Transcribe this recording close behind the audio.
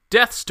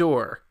Death's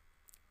Door.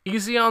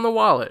 Easy on the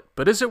wallet,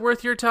 but is it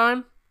worth your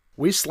time?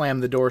 We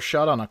slammed the door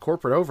shut on a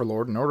corporate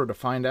overlord in order to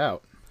find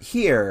out.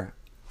 Here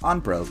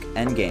on Broke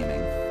and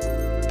Gaming.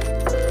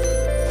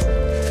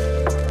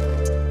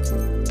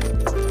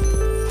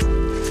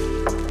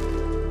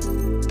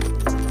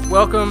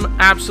 Welcome,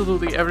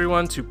 absolutely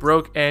everyone, to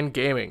Broke and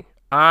Gaming.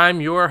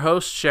 I'm your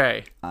host,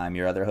 Shay. I'm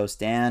your other host,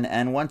 Dan,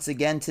 and once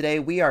again today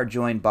we are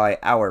joined by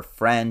our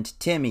friend,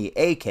 Timmy,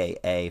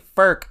 aka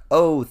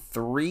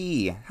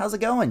Ferk03. How's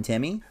it going,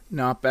 Timmy?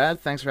 Not bad.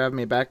 Thanks for having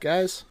me back,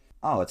 guys.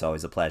 Oh, it's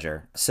always a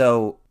pleasure.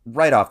 So,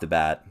 right off the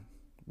bat,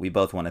 we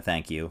both want to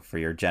thank you for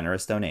your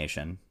generous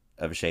donation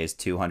of Shay's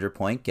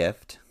 200-point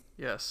gift.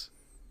 Yes.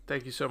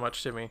 Thank you so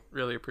much, Timmy.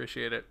 Really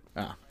appreciate it.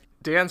 Ah.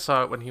 Dan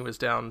saw it when he was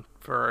down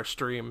for our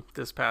stream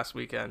this past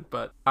weekend,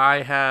 but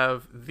I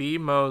have the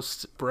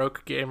most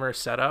broke gamer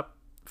setup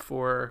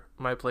for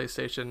my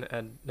PlayStation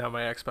and now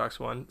my Xbox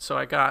One. So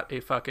I got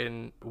a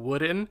fucking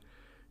wooden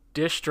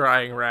dish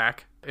drying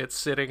rack. It's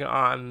sitting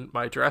on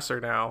my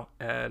dresser now,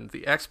 and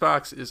the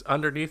Xbox is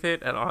underneath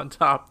it, and on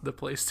top the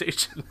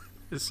PlayStation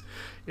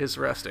is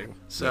resting.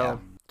 So yeah.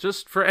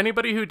 Just for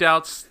anybody who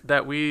doubts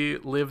that we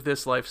live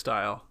this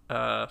lifestyle,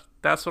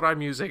 that's what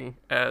I'm using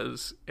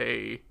as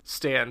a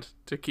stand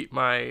to keep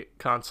my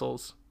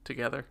consoles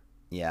together.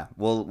 Yeah,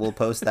 we'll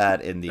post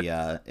that in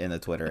the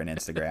Twitter and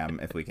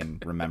Instagram if we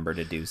can remember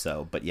to do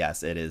so. But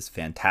yes, it is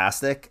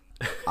fantastic.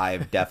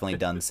 I've definitely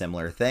done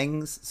similar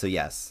things. So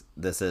yes,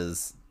 this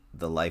is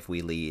the life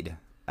we lead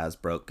as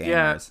broke gamers.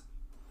 Yeah.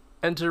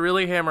 And to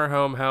really hammer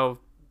home how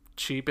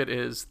cheap it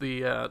is,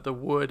 the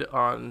wood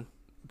on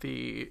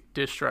the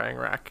dish drying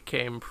rack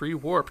came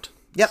pre-warped.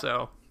 Yep.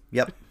 So.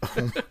 Yep.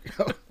 Oh my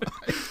God.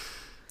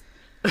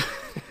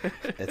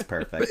 It's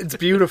perfect. It's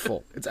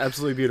beautiful. It's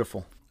absolutely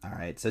beautiful. All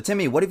right. So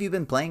Timmy, what have you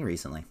been playing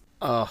recently?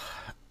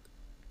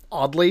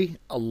 Oddly,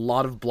 a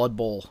lot of Blood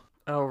Bowl.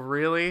 Oh,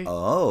 really?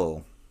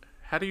 Oh.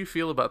 How do you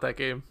feel about that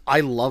game? I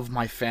love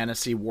my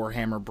fantasy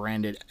Warhammer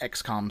branded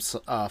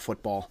XCOM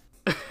football.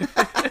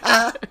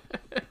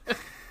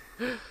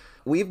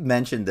 We've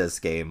mentioned this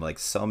game like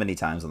so many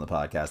times on the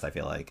podcast, I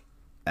feel like,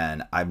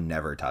 and I've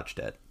never touched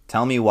it.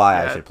 Tell me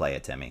why I should play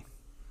it, Timmy.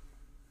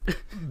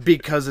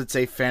 Because it's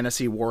a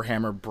fantasy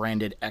Warhammer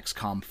branded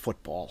XCOM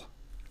football.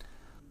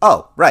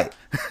 Oh, right.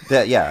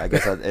 Yeah, I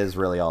guess that is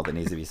really all that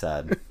needs to be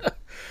said.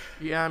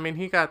 Yeah, I mean,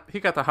 he got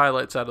the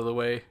highlights out of the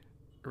way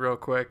real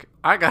quick.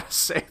 I gotta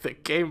say, the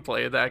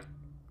gameplay of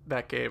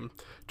that game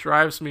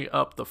drives me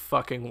up the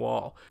fucking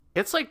wall.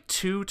 It's like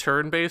too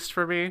turn-based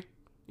for me.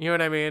 You know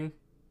what I mean?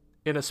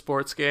 In a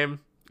sports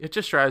game, it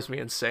just drives me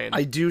insane.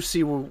 I do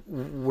see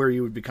where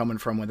you would be coming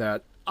from with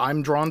that.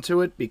 I'm drawn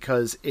to it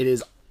because it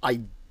is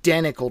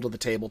identical to the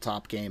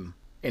tabletop game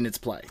in its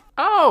play.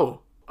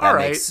 Oh, all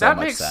right. That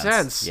much makes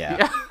sense.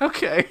 Yeah.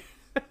 Okay.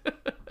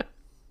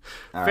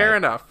 All Fair right.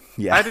 enough.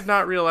 Yeah. I did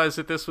not realize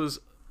that this was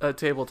a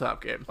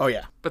tabletop game. Oh,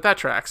 yeah. But that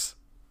tracks.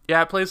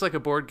 Yeah, it plays like a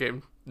board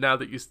game now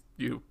that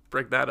you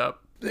bring that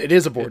up. It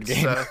is a board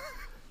game.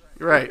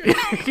 Right.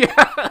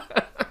 Yeah.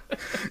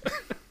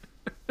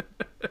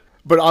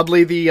 But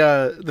oddly,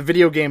 the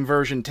video game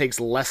version takes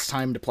less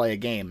time to play a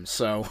game,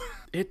 so...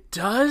 It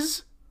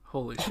does?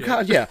 Holy shit. Oh,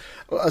 God, yeah.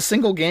 A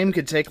single game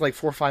could take like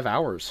 4 or 5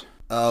 hours.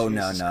 Oh,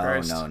 Jesus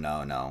Christ.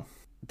 no.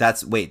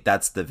 That's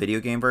the video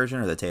game version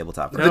or the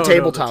tabletop version? The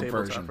tabletop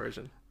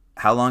version.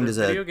 How long does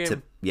video it...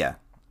 game? Yeah.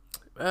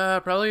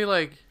 Probably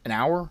like... An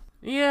hour?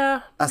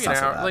 Yeah. That's maybe not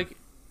so an hour. bad. Like,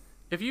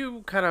 if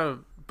you kind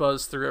of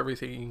buzz through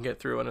everything, you can get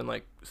through it in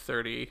like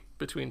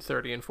between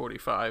 30 and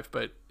 45.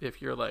 But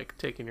if you're like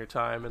taking your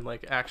time and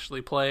like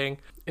actually playing,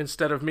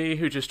 instead of me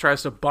who just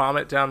tries to bomb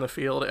it down the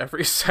field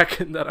every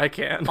second that I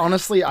can.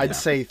 Honestly, I'd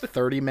say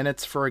 30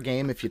 minutes for a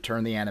game if you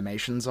turn the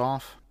animations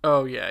off.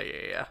 Oh,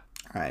 yeah.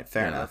 All right,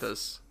 fair enough.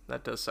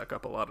 That does suck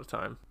up a lot of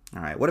time.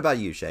 All right, what about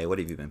you, Shay? What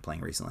have you been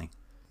playing recently?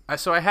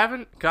 So I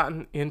haven't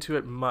gotten into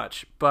it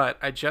much, but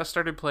I just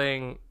started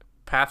playing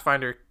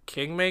Pathfinder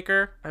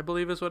Kingmaker, I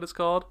believe is what it's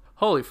called.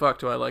 Holy fuck,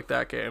 do I like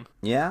that game.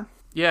 Yeah?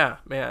 Yeah,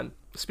 man.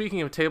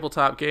 Speaking of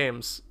tabletop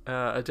games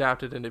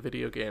adapted into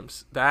video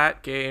games,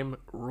 that game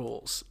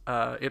rules.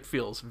 It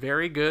feels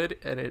very good,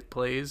 and it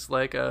plays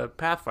like a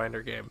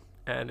Pathfinder game,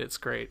 and it's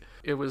great.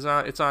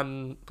 It's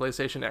on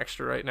PlayStation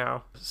Extra right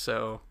now,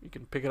 so you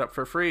can pick it up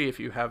for free if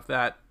you have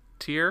that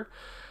tier.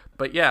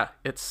 But yeah,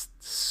 it's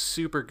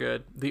super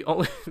good. The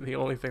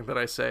only thing that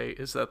I say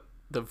is that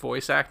the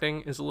voice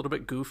acting is a little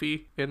bit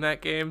goofy in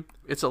that game.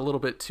 It's a little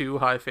bit too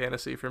high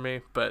fantasy for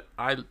me, but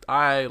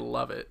I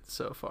love it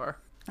so far.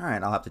 All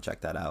right, I'll have to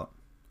check that out.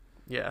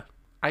 Yeah.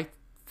 I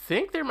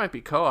think there might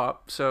be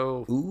co-op,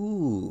 so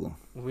Ooh.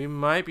 we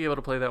might be able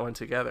to play that one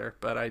together,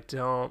 but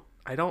don't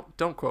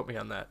quote me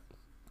on that.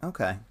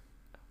 Okay.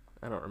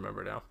 I don't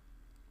remember now.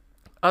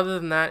 Other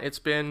than that, it's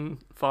been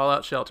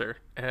Fallout Shelter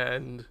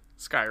and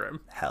Skyrim.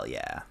 Hell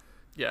yeah.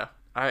 Yeah.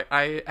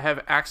 I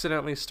have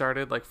accidentally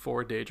started like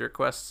 4 Daedric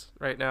quests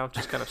right now.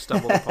 Just kind of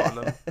stumbled upon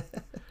them.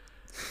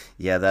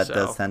 Yeah, that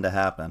does tend to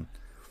happen.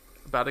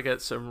 About to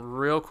get some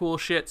real cool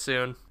shit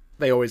soon.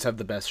 They always have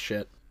the best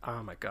shit.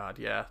 Oh my god,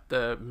 yeah.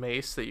 The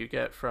mace that you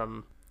get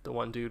from the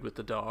one dude with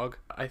the dog.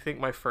 I think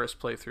my first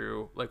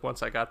playthrough, like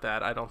once I got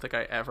that, I don't think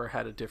I ever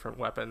had a different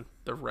weapon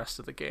the rest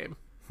of the game.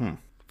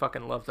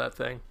 Fucking love that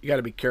thing. You got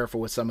to be careful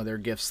with some of their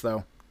gifts,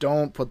 though. Do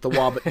not put the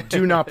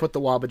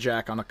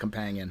Wabbajack on a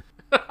companion.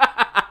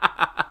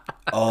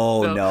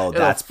 Oh no,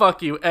 that's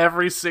fuck you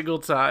every single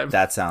time.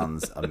 That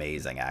sounds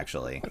amazing,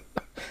 actually.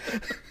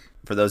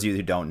 For those of you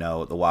who don't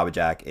know, the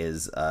Wabbajack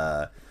is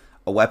a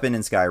weapon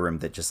in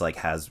Skyrim that just like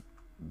has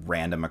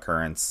random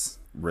occurrence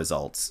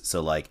results.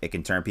 So like it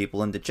can turn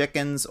people into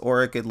chickens,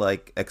 or it could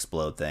like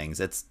explode things.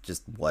 It's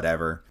just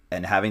whatever.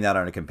 And having that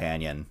on a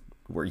companion,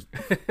 where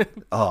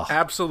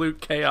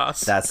absolute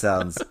chaos. That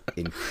sounds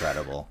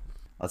incredible.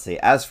 Let's see.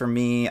 As for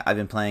me, I've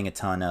been playing a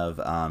ton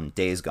of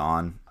Days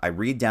Gone. I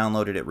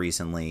re-downloaded it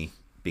recently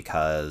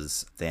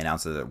because they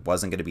announced that there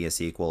wasn't going to be a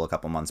sequel a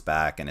couple months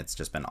back, and it's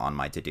just been on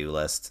my to-do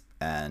list.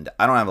 And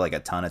I don't have like a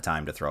ton of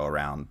time to throw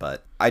around,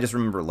 but I just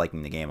remember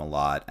liking the game a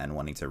lot and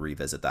wanting to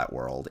revisit that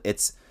world.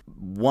 It's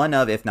one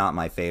of, if not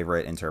my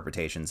favorite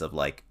interpretations of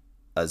like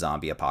a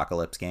zombie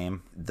apocalypse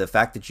game. The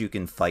fact that you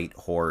can fight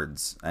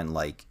hordes and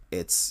like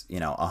it's,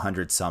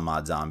 100 some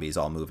odd zombies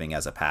all moving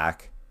as a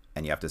pack,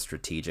 and you have to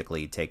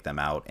strategically take them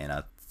out in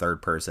a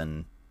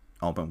third-person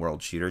open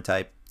world shooter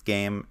type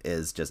game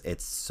is just,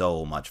 it's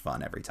so much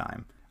fun every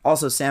time.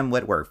 Also, Sam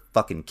Witwer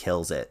fucking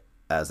kills it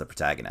as the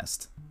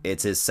protagonist.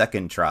 It's his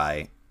second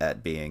try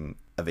at being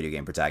a video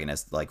game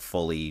protagonist, like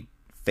fully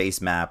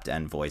face mapped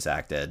and voice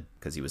acted,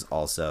 because he was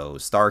also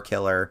Star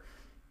Killer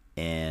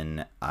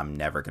in, I'm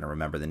never going to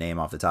remember the name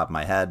off the top of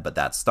my head, but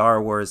that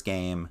Star Wars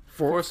game.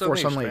 Force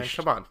Unleashed.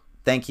 Come on.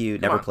 Thank you.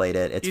 Never played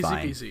it. It's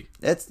fine. Easy.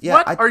 It's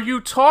What are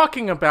you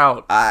talking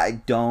about? I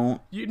don't.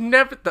 You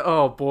never.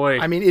 Oh boy.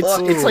 I mean,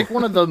 it's like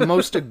one of the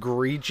most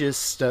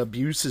egregious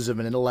abuses of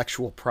an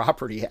intellectual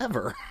property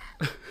ever.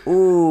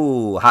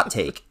 Ooh, hot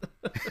take.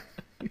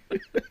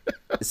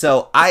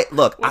 So I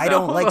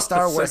don't like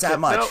Star Wars that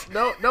much.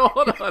 No,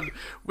 hold on.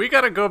 We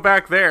gotta go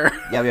back there.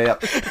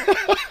 Yep.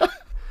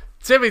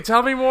 Timmy,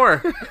 tell me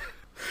more.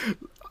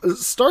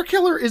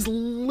 Starkiller is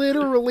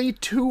literally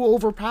too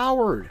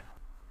overpowered.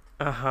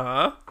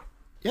 Uh-huh.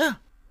 Yeah.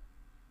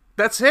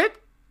 That's it?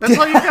 That's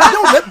all you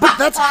got? But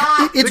that's...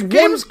 The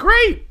game's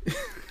great.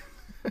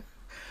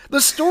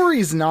 The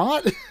story's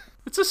not.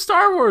 It's a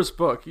Star Wars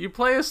book. You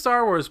play a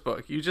Star Wars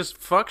book. You just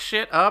fuck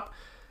shit up.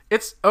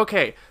 It's...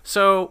 Okay,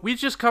 so we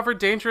just covered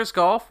Dangerous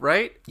Golf,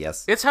 right?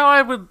 Yes. It's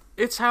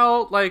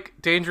how, like,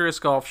 Dangerous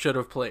Golf should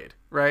have played,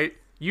 right?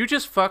 You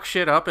just fuck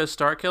shit up as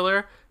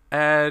Starkiller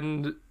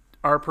and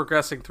are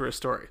progressing through a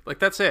story. Like,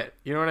 that's it.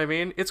 You know what I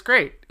mean? It's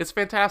great. It's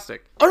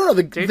fantastic. I don't know.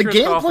 The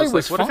gameplay was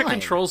like, fine. What if it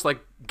controls, like,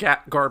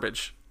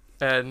 garbage?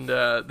 And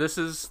this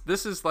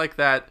is like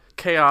that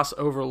Chaos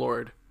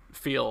Overlord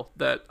feel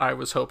that I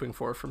was hoping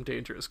for from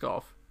Dangerous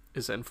Golf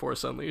is in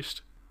Force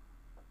Unleashed.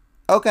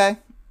 Okay.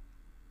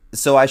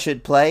 So I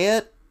should play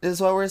it,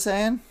 is what we're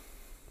saying?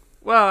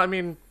 Well, I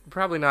mean,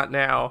 probably not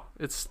now.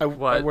 It's, I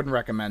wouldn't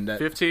recommend it.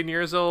 15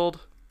 years old?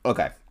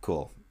 Okay,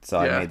 cool.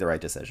 So yeah. I made the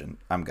right decision.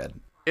 I'm good.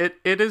 It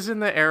is in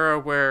the era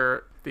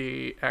where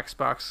the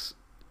Xbox...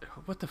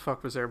 What the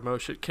fuck was their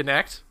motion?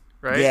 Kinect,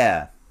 right?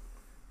 Yeah.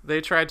 They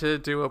tried to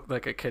do a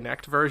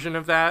Kinect version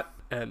of that,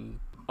 and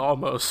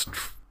almost...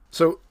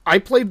 So, I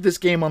played this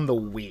game on the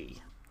Wii.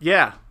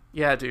 Yeah,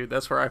 dude,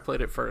 that's where I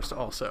played it first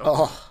also.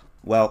 Oh.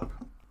 Well,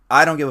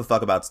 I don't give a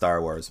fuck about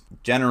Star Wars,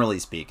 generally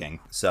speaking,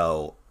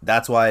 so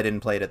that's why I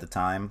didn't play it at the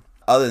time.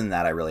 Other than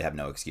that, I really have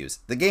no excuse.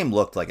 The game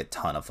looked like a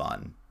ton of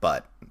fun,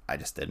 but I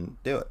just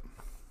didn't do it.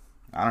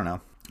 I don't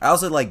know. I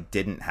also,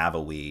 didn't have a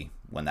Wii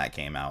when that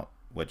came out,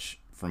 which,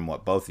 from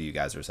what both of you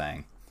guys are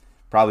saying,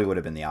 probably would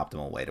have been the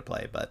optimal way to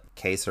play, but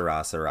que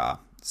sera, sera.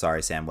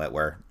 Sorry, Sam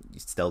Witwer. You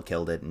still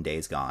killed it in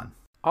Days Gone.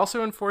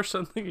 Also in Force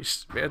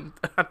Unleashed, man.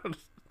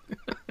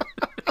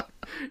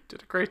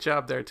 Did a great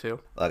job there,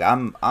 too. Look,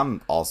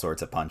 I'm all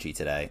sorts of punchy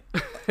today.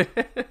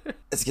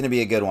 It's going to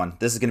be a good one.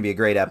 This is going to be a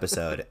great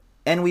episode.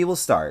 And we will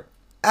start,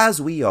 as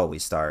we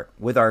always start,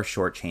 with our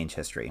short change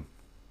history.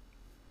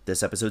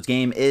 This episode's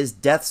game is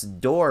Death's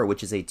Door,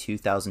 which is a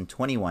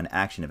 2021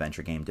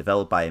 action-adventure game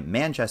developed by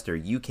Manchester,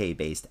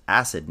 UK-based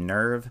Acid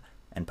Nerve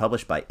and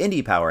published by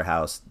indie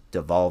powerhouse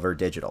Devolver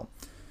Digital.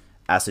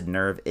 Acid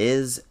Nerve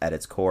is, at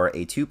its core,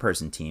 a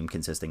two-person team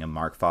consisting of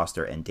Mark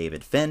Foster and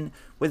David Finn,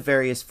 with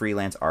various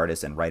freelance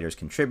artists and writers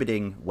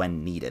contributing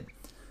when needed.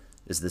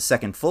 This is the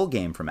second full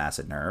game from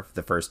Acid Nerve,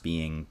 the first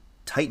being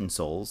Titan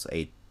Souls,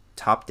 a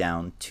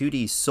top-down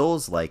 2D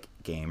Souls-like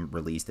game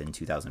released in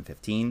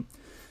 2015.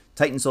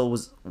 Titan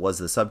Souls was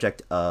the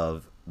subject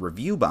of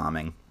review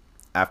bombing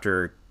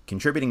after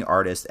contributing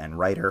artist and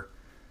writer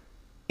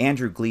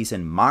Andrew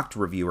Gleason mocked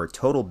reviewer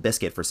Total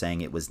Biscuit for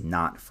saying it was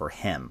not for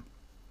him.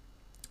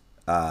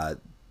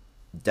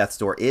 Death's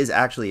Door is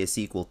actually a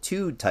sequel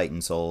to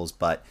Titan Souls,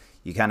 but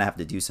you kind of have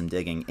to do some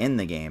digging in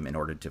the game in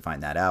order to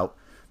find that out.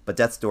 But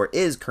Death's Door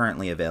is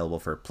currently available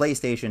for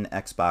PlayStation,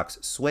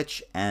 Xbox,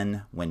 Switch,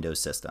 and Windows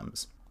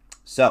systems.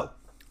 So,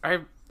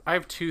 I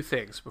have two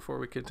things before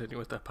we continue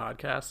with the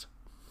podcast.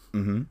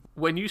 Mm-hmm.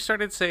 When you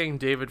started saying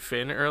David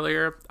Finn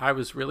earlier, I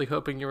was really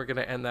hoping you were going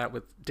to end that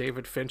with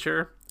David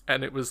Fincher,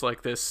 and it was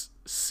like this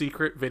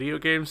secret video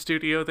game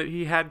studio that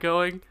he had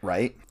going.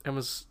 Right. And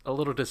was a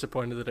little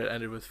disappointed that it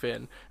ended with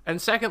Finn.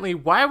 And secondly,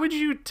 why would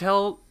you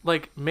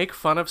make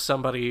fun of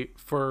somebody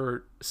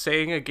for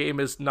saying a game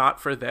is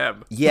not for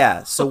them?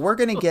 Yeah, so we're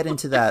going to get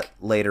into that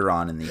later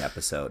on in the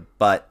episode,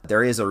 but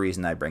there is a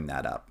reason I bring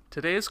that up.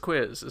 Today's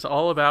quiz is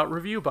all about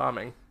review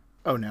bombing.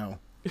 Oh no.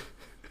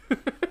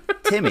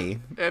 Timmy.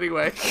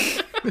 Anyway.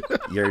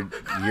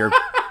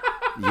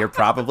 You're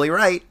probably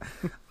right.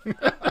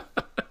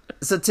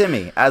 So,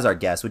 Timmy, as our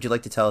guest, would you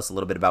like to tell us a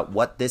little bit about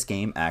what this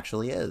game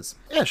actually is?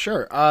 Yeah,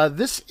 sure.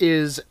 This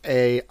is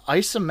a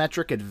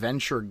isometric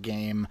adventure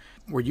game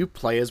where you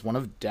play as one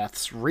of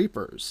Death's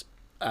Reapers,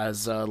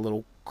 as a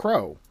little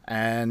crow.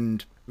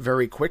 And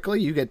very quickly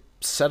you get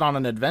set on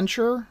an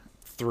adventure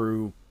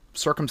through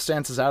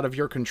circumstances out of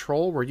your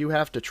control where you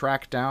have to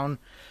track down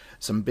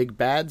some big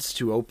bads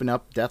to open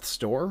up Death's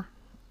door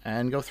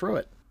and go through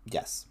it.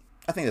 Yes.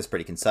 I think that's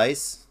pretty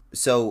concise.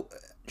 So,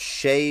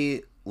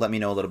 Shay let me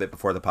know a little bit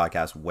before the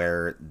podcast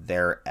where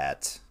they're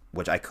at,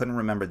 which I couldn't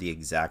remember the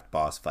exact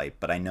boss fight,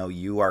 but I know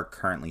you are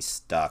currently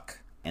stuck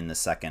in the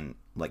second,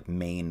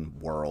 main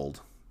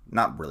world.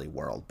 Not really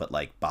world, but,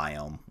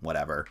 biome,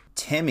 whatever.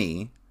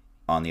 Timmy,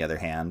 on the other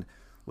hand,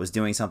 was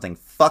doing something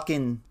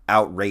fucking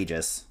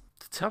outrageous.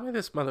 Tell me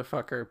this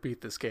motherfucker beat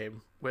this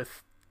game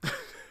with...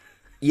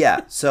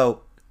 Yeah,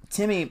 so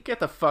Timmy... Get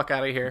the fuck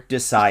out of here.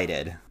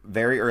 ...decided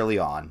very early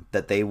on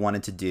that they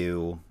wanted to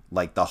do...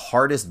 the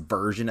hardest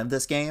version of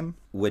this game,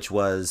 which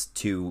was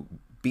to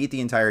beat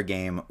the entire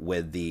game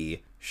with the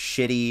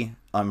shitty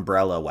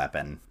umbrella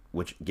weapon,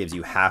 which gives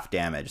you half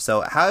damage.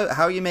 So how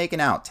are you making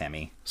out,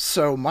 Timmy?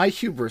 So my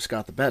hubris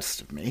got the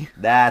best of me.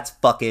 That's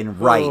fucking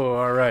right. Oh,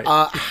 all right.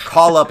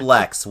 Call up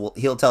Lex.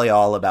 He'll tell you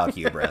all about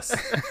hubris.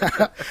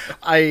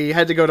 I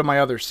had to go to my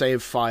other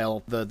save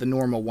file, the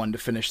normal one, to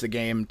finish the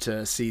game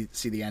to see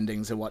the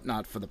endings and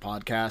whatnot for the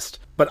podcast.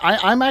 But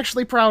I'm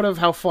actually proud of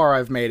how far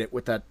I've made it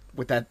with that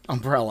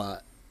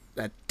umbrella.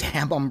 That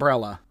damn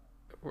umbrella.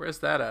 Where's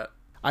that at?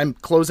 I'm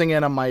closing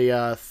in on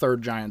my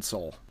third giant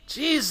soul.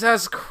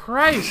 Jesus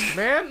Christ,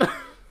 man.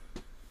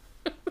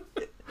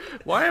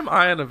 Why am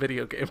I on a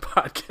video game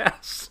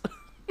podcast?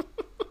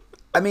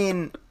 I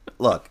mean,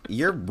 look,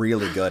 you're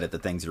really good at the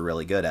things you're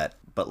really good at,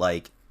 but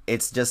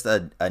it's just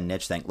a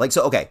niche thing.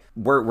 Okay,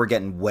 we're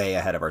getting way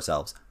ahead of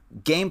ourselves.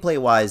 Gameplay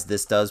wise,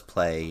 this does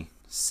play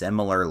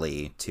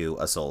similarly to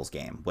a Souls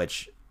game,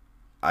 which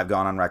I've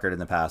gone on record in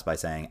the past by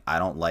saying I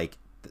don't like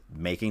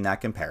making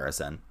that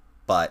comparison,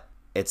 but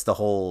it's the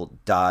whole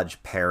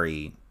dodge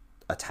parry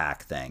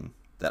attack thing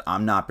that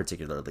I'm not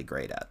particularly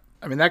great at.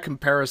 I mean, that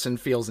comparison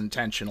feels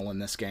intentional in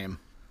this game.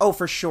 Oh,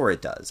 for sure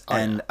it does. Oh,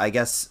 and yeah. I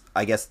guess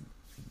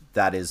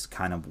that is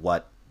kind of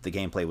what the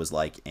gameplay was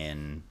like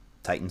in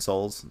Titan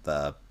Souls,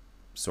 the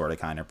sort of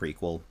kind of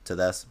prequel to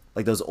this.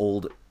 Those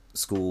old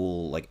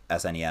school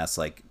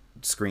SNES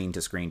screen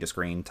to screen to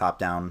screen top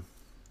down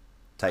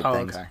type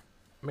things. Okay.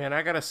 Man,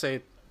 I gotta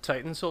say,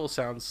 Titan Soul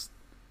sounds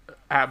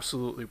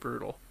absolutely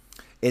brutal.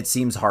 It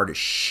seems hard as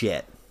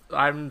shit.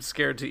 I'm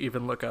scared to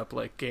even look up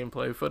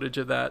gameplay footage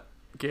of that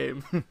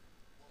game.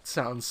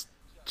 Sounds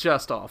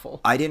just awful.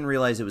 I didn't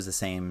realize it was the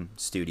same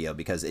studio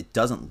because it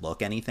doesn't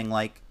look anything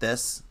like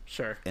this.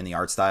 Sure. In the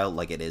art style,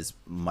 it is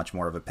much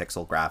more of a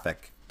pixel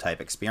graphic type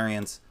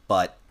experience.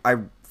 But I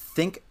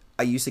think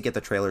I used to get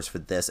the trailers for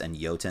this and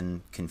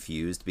Jotun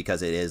confused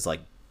because it is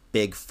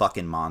big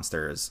fucking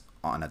monsters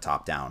on a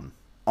top-down,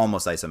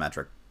 almost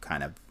isometric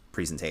kind of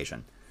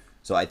presentation.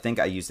 So I think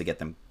I used to get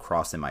them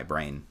crossed in my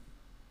brain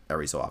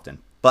every so often.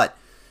 But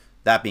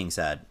that being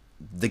said,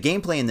 the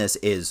gameplay in this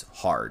is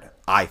hard,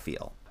 I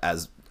feel,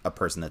 as a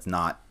person that's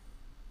not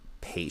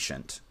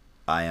patient.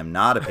 I am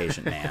not a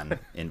patient man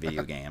in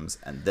video games,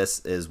 and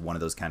this is one of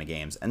those kind of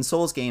games. And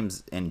Souls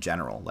games in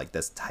general,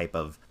 this type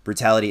of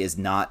brutality is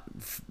not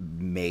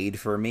made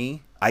for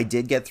me. I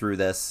did get through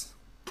this.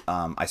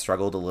 I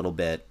struggled a little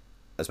bit,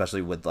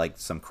 especially with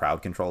some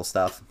crowd control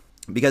stuff,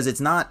 because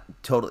it's not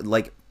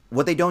totally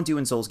what they don't do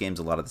in Souls games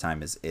a lot of the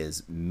time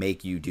is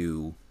make you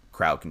do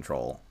crowd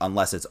control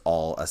unless it's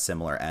all a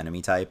similar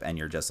enemy type and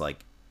you're just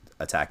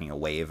attacking a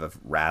wave of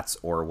rats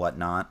or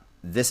whatnot.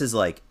 This is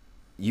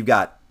you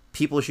got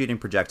people shooting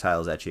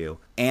projectiles at you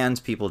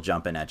and people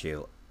jumping at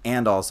you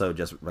and also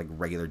just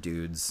regular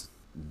dudes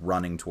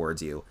running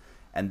towards you,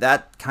 and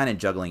that kind of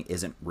juggling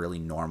isn't really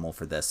normal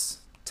for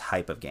this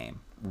type of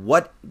game.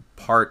 What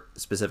part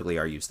specifically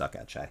are you stuck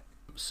at, Shay?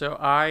 So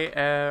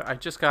I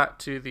just got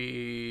to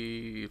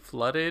the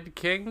Flooded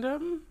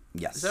Kingdom.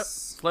 Yes. Is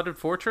that Flooded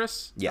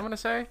Fortress? Yeah. I'm gonna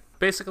say.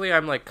 Basically,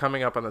 I'm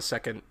coming up on the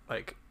second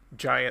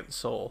giant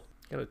soul.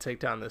 Gonna take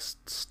down this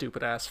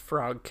stupid ass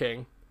Frog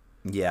King.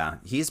 Yeah,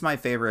 he's my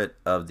favorite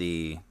of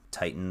the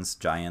Titans,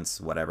 Giants,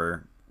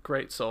 whatever.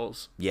 Great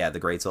Souls. Yeah, the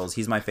Great Souls.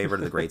 He's my favorite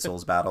of the Great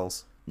Souls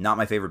battles. Not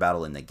my favorite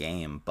battle in the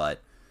game,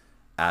 but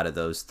out of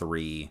those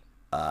three,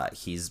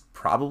 he's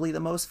probably the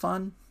most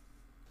fun.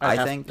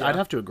 I think. I'd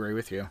have to agree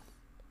with you.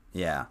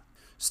 Yeah.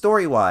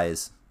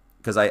 Story-wise,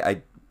 because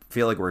I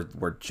feel like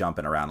we're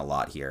jumping around a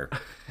lot here.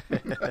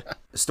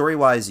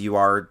 Story-wise, you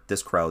are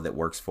this crow that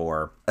works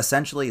for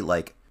essentially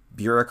like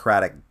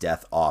bureaucratic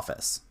death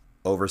office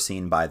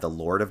overseen by the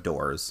Lord of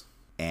Doors,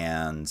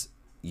 and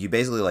you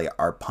basically like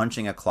are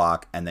punching a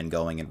clock and then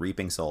going and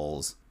reaping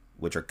souls,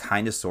 which are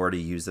kind of sort of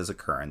used as a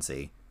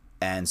currency.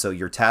 And so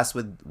you're tasked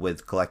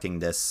with collecting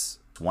this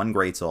one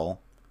great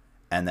soul,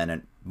 and then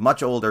a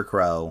much older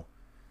crow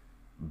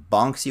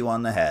bonks you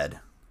on the head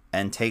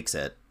and takes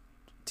it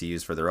to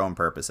use for their own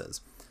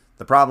purposes.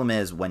 The problem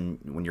is when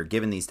you're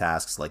given these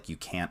tasks, like, you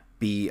can't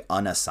be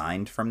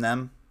unassigned from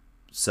them.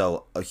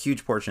 So a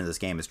huge portion of this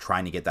game is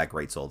trying to get that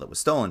great soul that was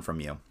stolen from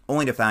you,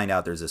 only to find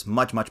out there's this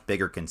much, much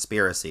bigger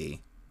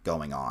conspiracy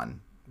going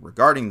on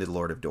regarding the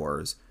Lord of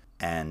Doors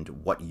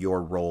and what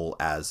your role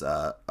as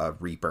a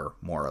Reaper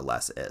more or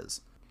less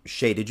is.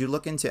 Shay, did you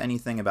look into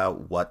anything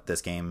about what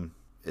this game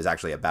is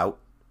actually about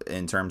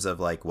in terms of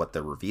like what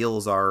the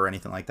reveals are or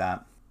anything like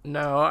that?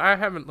 No, I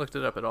haven't looked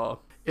it up at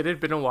all. It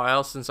had been a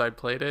while since I'd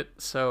played it,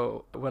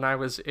 so when I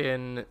was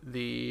in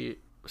the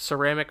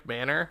Ceramic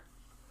Manor,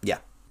 yeah,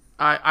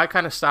 I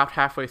kind of stopped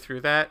halfway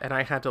through that, and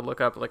I had to look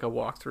up like a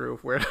walkthrough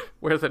of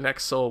where the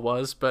next soul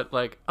was. But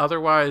like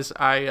otherwise,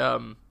 I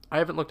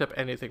haven't looked up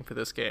anything for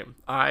this game.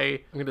 I'm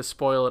going to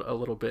spoil it a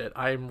little bit.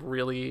 I'm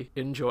really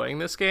enjoying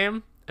this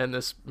game, and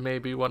this may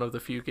be one of the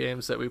few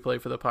games that we play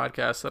for the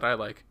podcast that I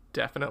like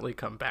definitely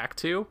come back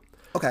to.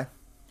 Okay,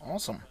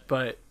 awesome.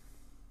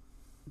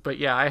 But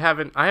yeah, I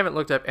haven't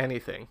looked up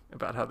anything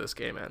about how this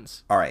game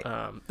ends. All right.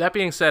 That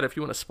being said, if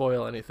you want to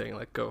spoil anything,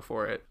 like, go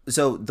for it.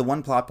 So the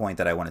one plot point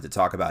that I wanted to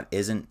talk about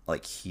isn't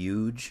like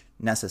huge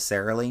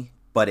necessarily,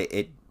 but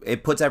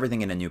it puts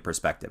everything in a new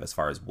perspective as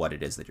far as what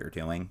it is that you're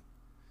doing.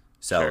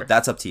 So Sure.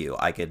 That's up to you.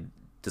 I could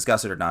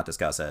discuss it or not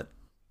discuss it.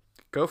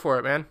 Go for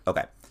it, man.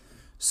 Okay.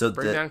 So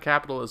Bring down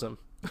capitalism.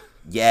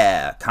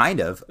 Yeah, kind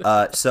of.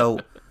 So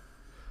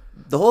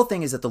the whole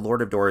thing is that the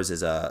Lord of Doors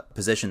is a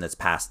position that's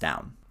passed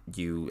down.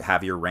 You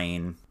have your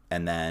reign,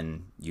 and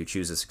then you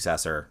choose a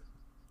successor,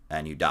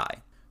 and you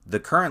die.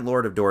 The current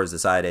Lord of Doors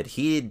decided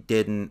he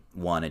didn't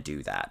want to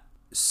do that.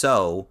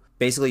 So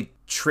basically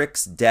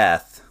tricks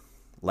death,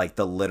 like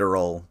the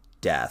literal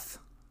death,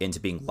 into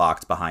being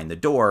locked behind the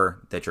door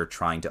that you're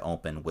trying to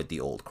open with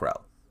the old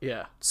crow.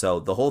 Yeah. So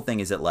the whole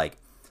thing is that like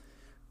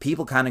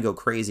people kind of go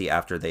crazy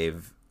after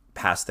they've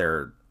passed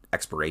their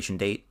expiration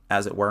date,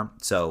 as it were.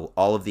 So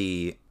all of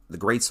the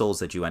great souls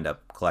that you end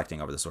up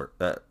collecting over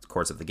the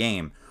course of the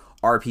game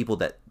are people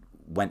that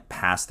went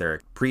past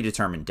their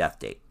predetermined death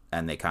date,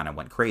 and they kind of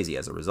went crazy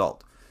as a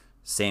result.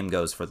 Same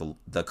goes for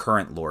the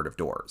current Lord of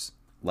Doors.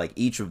 Like,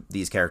 each of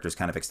these characters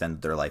kind of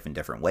extended their life in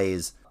different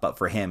ways, but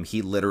for him,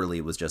 he literally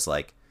was just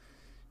like,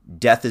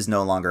 death is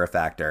no longer a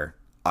factor.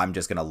 I'm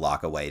just going to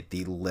lock away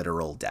the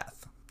literal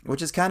death,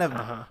 which is kind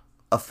of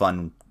a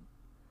fun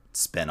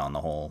spin on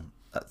the whole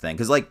thing.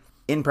 Because, like,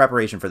 in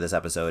preparation for this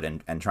episode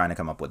and trying to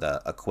come up with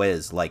a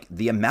quiz, like,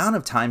 the amount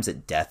of times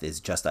that death is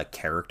just a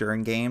character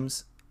in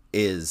games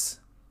is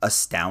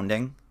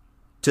astounding,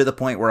 to the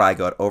point where I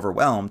got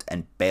overwhelmed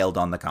and bailed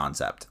on the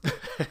concept.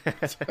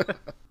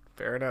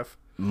 Fair enough.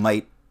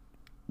 Might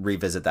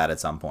revisit that at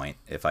some point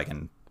if I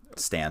can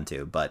stand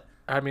to, but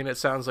I mean, it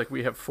sounds like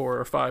we have 4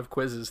 or 5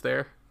 quizzes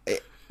there.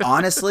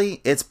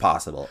 honestly, it's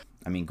possible.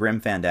 I mean, Grim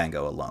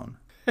Fandango alone.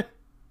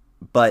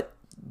 But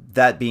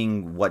that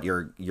being what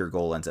your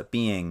goal ends up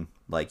being,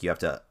 like, you have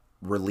to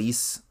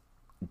release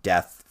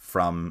death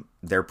from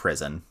their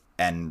prison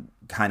and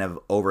kind of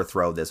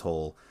overthrow this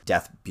whole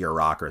death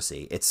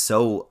bureaucracy. It's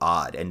so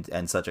odd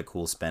and such a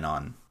cool spin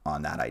on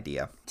that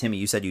idea. Timmy,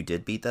 you said you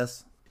did beat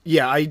this?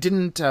 Yeah, I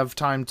didn't have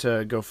time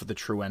to go for the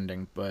true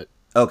ending, but...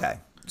 Okay.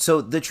 So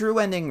the true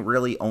ending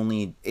really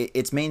only...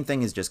 its main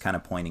thing is just kind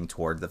of pointing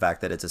toward the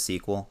fact that it's a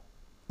sequel.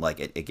 Like,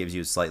 it gives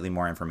you slightly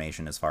more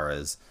information as far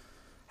as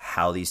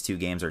how these two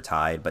games are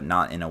tied, but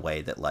not in a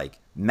way that, like,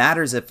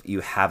 matters if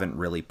you haven't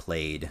really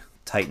played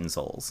Titan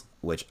Souls,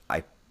 which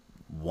I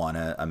want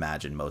to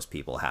imagine most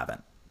people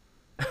haven't.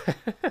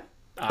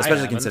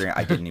 Especially considering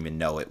I didn't even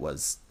know it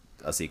was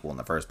a sequel in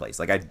the first place.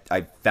 Like,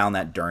 I found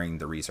that during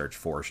the research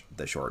for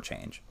the short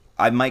change.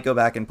 I might go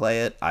back and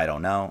play it. I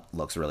don't know.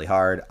 Looks really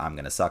hard. I'm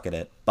going to suck at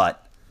it.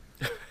 But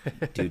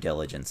due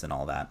diligence and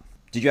all that.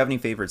 Did you have any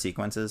favorite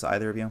sequences,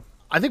 either of you?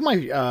 I think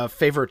my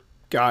favorite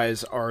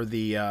guys are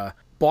the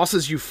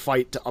bosses you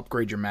fight to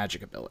upgrade your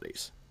magic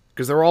abilities.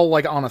 Because they're all,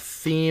 like, on a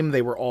theme.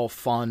 They were all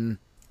fun.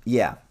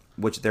 Yeah,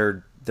 which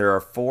there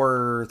are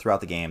 4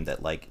 throughout the game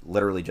that, like,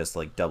 literally just,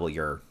 like, double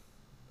your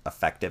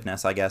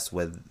effectiveness, I guess,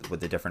 with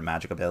the different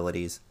magic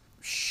abilities.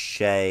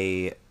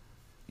 Shay,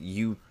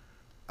 you,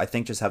 I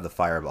think, just have the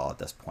fireball at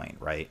this point,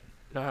 right?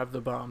 I have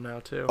the bomb now,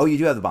 too. Oh, you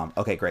do have the bomb.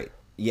 Okay, great.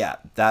 Yeah,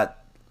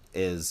 that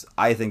is,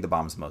 I think the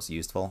bomb's the most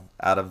useful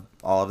out of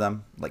all of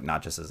them. Like,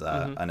 not just as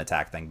an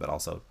attack thing, but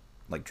also,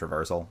 like,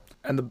 traversal.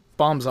 And the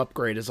bomb's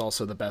upgrade is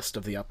also the best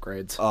of the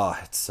upgrades. Oh,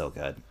 it's so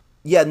good.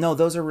 Yeah, no,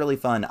 those are really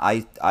fun.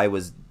 I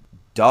was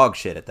dog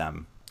shit at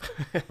them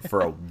for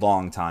a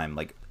long time.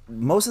 Like,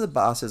 most of the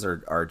bosses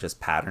are just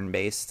pattern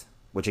based,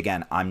 which,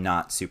 again, I'm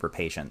not super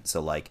patient. So,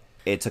 like,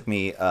 it took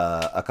me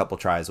a couple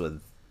tries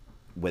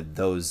with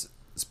those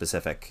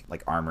specific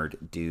like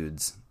armored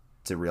dudes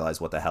to realize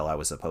what the hell I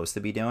was supposed to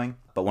be doing.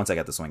 But once I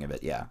got the swing of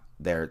it, yeah,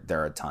 they're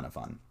a ton of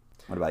fun.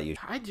 What about you?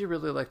 I do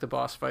really like the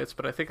boss fights,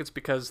 but I think it's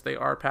because they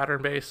are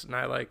pattern based,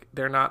 and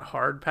they're not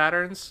hard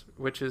patterns,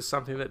 which is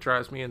something that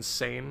drives me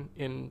insane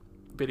in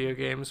video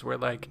games, where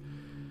like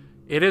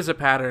it is a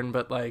pattern,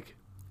 but like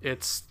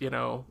it's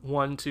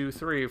 1, 2,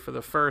 3 for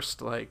the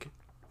first like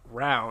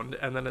round,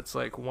 and then it's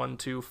like 1,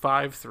 2,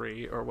 5,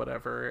 3 or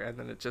whatever, and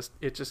then it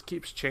just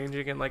keeps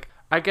changing. And like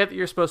I get that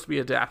you're supposed to be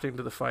adapting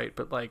to the fight,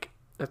 but like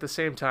at the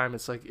same time,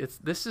 it's like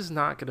this is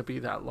not going to be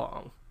that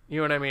long. You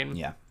know what I mean?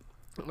 Yeah.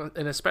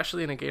 And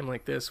especially in a game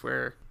like this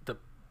where the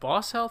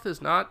boss health is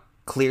not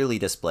clearly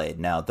displayed.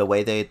 Now, the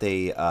way they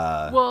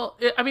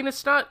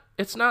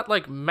it's not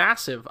like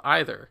massive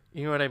either.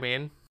 You know what I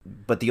mean?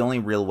 But the only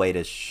real way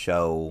to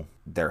show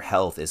their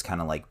health is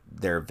kind of like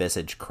their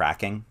visage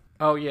cracking.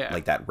 Oh yeah.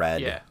 Like that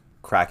red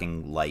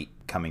cracking light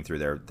coming through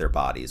their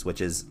bodies,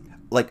 which is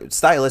like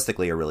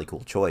stylistically a really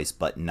cool choice,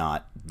 but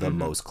not the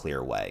most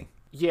clear way.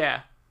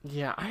 Yeah.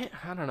 Yeah, I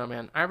don't know,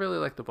 man. I really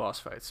like the boss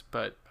fights,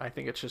 but I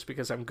think it's just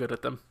because I'm good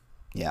at them.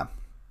 Yeah.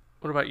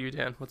 What about you,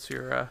 Dan? What's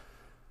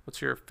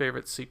your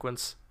favorite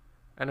sequence?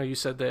 I know you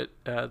said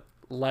that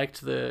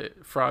liked the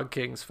Frog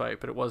King's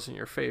fight, but it wasn't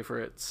your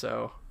favorite.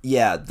 So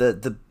yeah,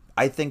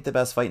 I think the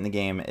best fight in the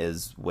game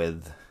is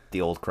with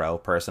the old crow.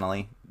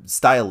 Personally,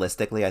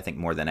 stylistically, I think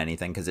more than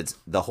anything, because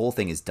the whole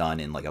thing is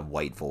done in like a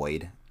white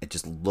void. It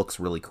just looks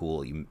really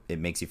cool. It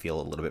makes you feel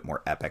a little bit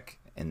more epic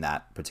in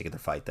that particular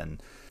fight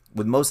than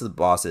with most of the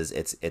bosses.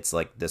 It's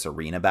like this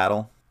arena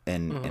battle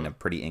in a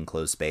pretty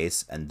enclosed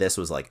space, and this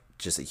was like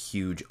just a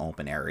huge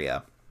open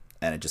area,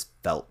 and it just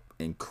felt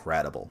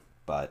incredible.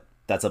 But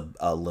that's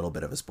a little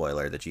bit of a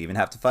spoiler that you even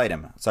have to fight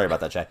him. Sorry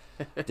about that, Shay.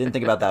 Didn't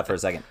think about that for a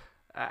second.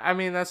 I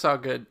mean, that's all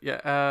good.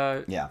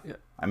 Yeah. Yeah.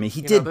 I mean,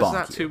 he did bonk you. There's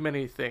not too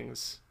many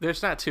things.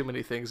 There's not too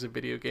many things in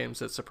video games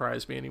that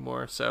surprise me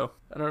anymore. So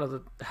I don't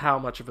know how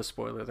much of a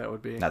spoiler that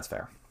would be. That's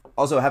fair.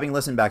 Also, having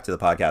listened back to the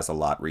podcast a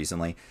lot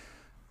recently,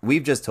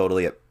 we've just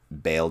totally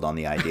bailed on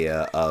the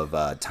idea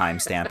of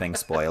time-stamping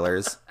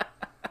spoilers.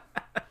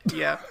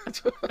 Yeah.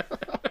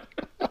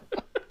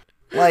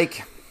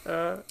 Like,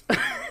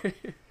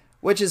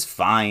 which is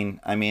fine.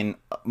 I mean,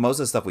 most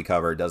of the stuff we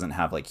cover doesn't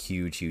have like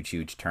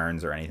huge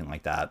turns or anything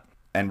like that.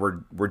 And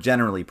we're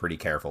generally pretty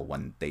careful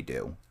when they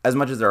do. As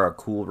much as there are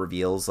cool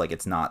reveals, like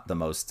it's not the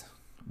most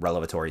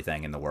revelatory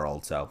thing in the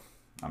world, so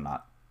I'm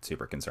not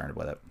super concerned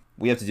with it.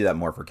 We have to do that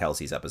more for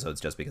Kelsey's episodes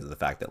just because of the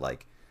fact that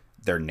like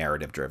they're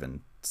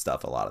narrative-driven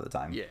stuff a lot of the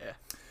time. Yeah.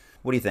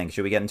 What do you think?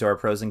 Should we get into our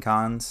pros and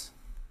cons?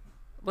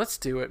 Let's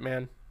do it,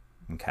 man.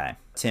 Okay.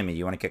 Timmy,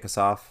 you want to kick us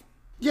off?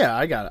 Yeah,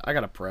 I got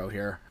a pro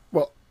here.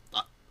 Well,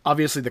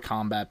 obviously the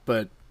combat,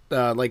 but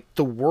like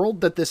the world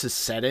that this is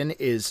set in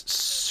is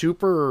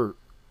super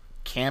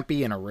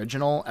campy and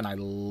original, and I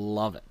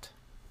love it.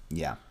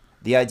 Yeah.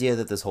 The idea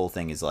that this whole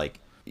thing is like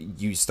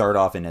you start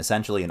off in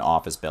essentially an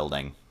office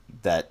building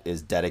that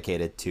is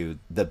dedicated to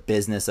the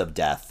business of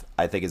death,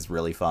 I think is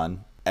really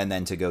fun. And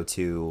then to go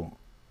to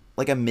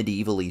like a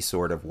medievally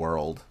sort of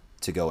world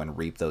to go and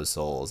reap those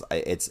souls.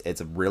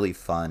 It's a really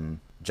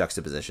fun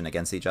juxtaposition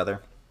against each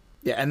other.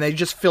 Yeah, and they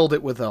just filled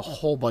it with a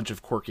whole bunch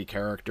of quirky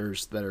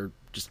characters that are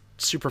just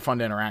super fun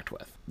to interact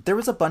with. There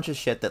was a bunch of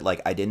shit that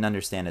like I didn't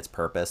understand its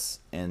purpose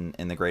in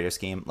the greater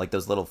scheme. Like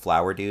those little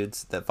flower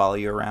dudes that follow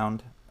you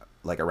around,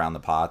 like around the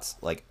pots.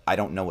 Like I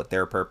don't know what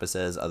their purpose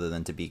is other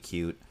than to be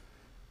cute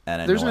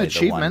and There's an annoy the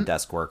achievement. one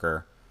desk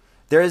worker.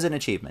 There is an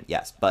achievement,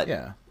 yes, but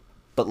Yeah.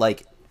 But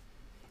like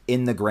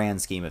in the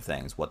grand scheme of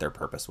things, what their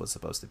purpose was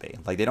supposed to be.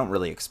 Like they don't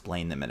really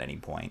explain them at any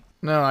point.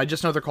 No, I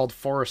just know they're called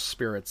forest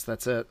spirits.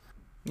 That's it.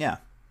 Yeah.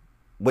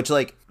 Which,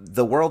 like,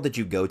 the world that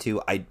you go to,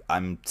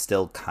 I'm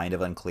still kind of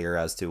unclear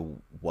as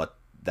to what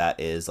that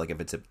is. Like, if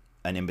it's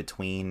an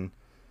in-between,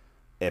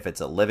 if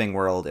it's a living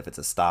world, if it's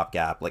a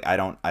stopgap. Like, I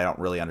don't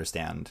really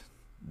understand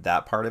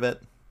that part of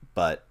it.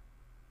 But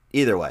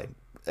either way,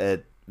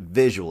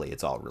 visually,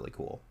 it's all really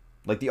cool.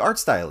 Like, the art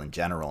style in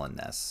general in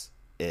this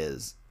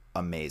is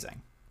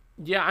amazing.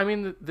 Yeah, I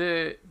mean,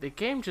 the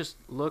game just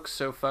looks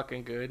so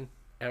fucking good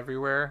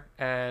everywhere.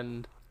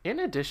 And in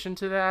addition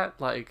to that,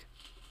 like,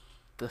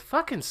 the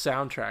fucking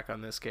soundtrack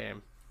on this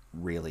game,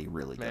 really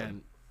good,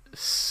 man,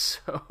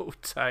 so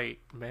tight,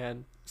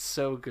 man,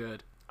 so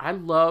good. I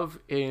love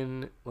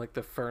in like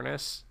the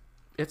furnace,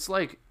 it's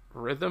like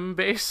rhythm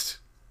based,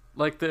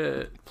 like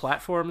the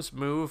platforms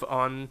move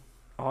on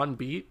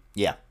beat.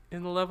 Yeah,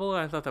 in the level,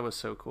 I thought that was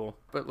so cool.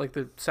 But like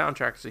the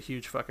soundtrack is a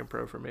huge fucking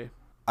pro for me.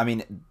 I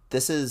mean,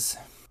 this is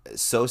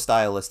so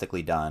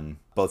stylistically done,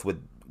 both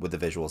with the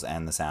visuals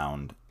and the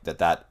sound,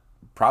 that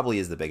probably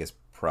is the biggest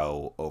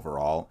pro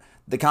overall.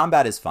 The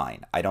combat is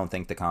fine. I don't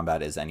think the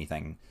combat is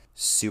anything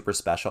super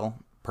special,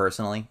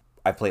 personally.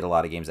 I've played a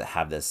lot of games that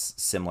have this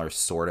similar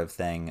sort of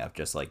thing of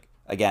just like,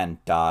 again,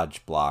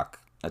 dodge, block,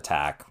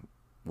 attack,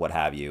 what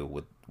have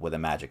you, with a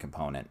magic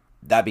component.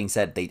 That being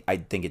said, I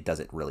think it does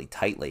it really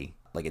tightly.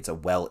 Like it's a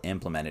well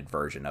implemented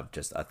version of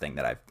just a thing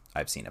that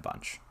I've seen a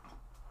bunch.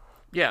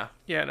 Yeah,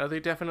 no, they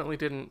definitely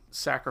didn't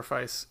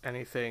sacrifice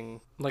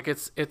anything. Like,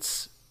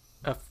 it's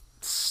a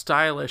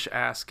stylish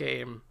ass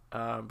game,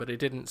 but it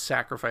didn't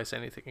sacrifice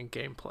anything in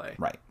gameplay.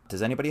 Right.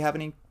 Does anybody have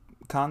any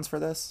cons for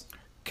this?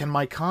 Can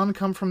my con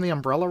come from the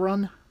Umbrella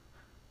Run?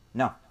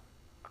 No.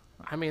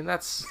 I mean,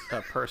 that's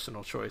a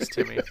personal choice,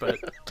 Timmy, but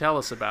tell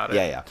us about it.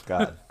 Yeah, go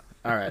ahead.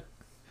 All right.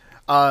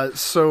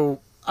 So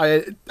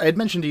I had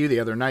mentioned to you the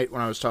other night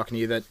when I was talking to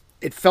you that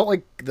it felt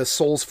like the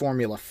Souls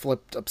formula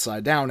flipped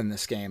upside down in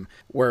this game,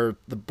 where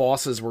the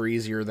bosses were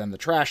easier than the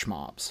trash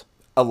mobs.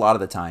 A lot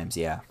of the times,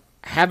 yeah.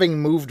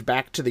 Having moved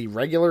back to the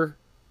regular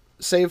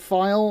save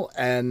file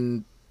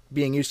and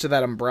being used to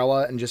that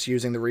umbrella and just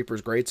using the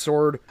Reaper's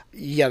Greatsword,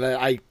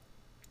 I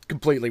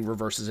completely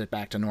reverses it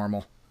back to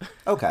normal.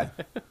 Okay.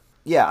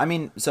 Yeah, I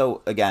mean,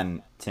 so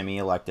again, Timmy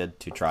elected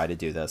to try to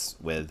do this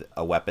with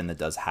a weapon that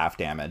does half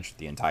damage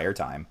the entire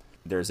time.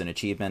 There's an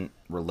achievement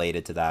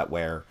related to that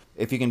where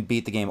if you can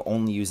beat the game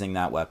only using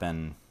that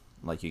weapon,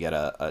 like, you get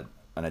an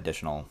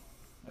additional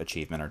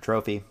achievement or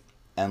trophy.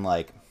 And,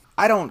 like,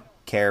 I don't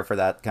care for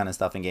that kind of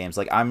stuff in games.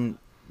 Like, I'm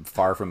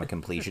far from a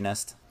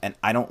completionist, and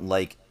I don't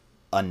like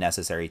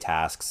unnecessary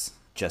tasks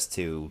just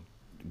to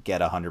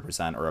get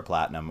 100% or a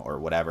platinum or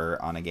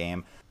whatever on a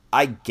game.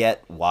 I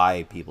get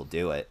why people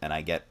do it, and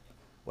I get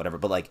whatever,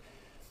 but, like,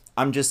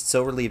 I'm just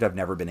so relieved I've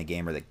never been a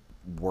gamer that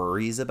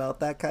worries about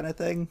that kind of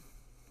thing.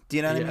 Do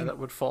you know what I mean? Yeah, that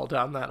would fall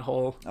down that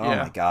hole. Oh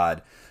my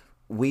god.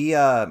 We've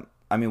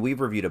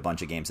reviewed a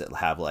bunch of games that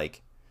have,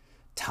 like,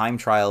 time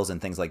trials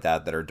and things like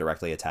that are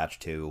directly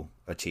attached to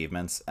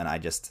achievements, and I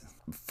just,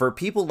 for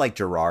people like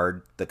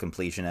Gerard, the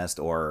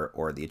completionist,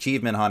 or the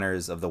achievement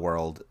hunters of the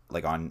world,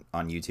 like on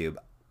YouTube,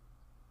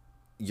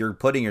 you're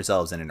putting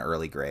yourselves in an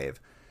early grave.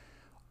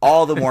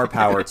 All the more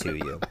power to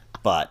you,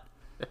 but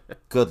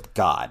good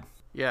god.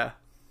 Yeah.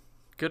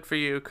 Good for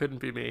you, couldn't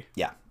be me.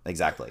 Yeah,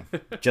 exactly.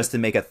 Just to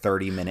make a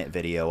 30-minute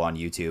video on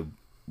YouTube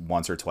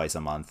once or twice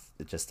a month,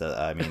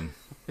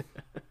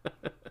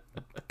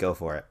 go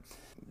for it.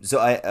 So,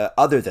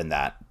 other than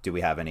that, do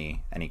we have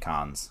any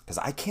cons? Because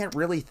I can't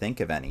really think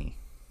of any.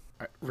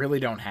 I really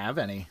don't have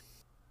any.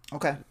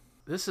 Okay.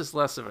 This is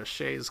less of a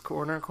Shay's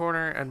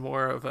corner and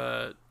more of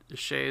a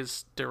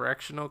Shay's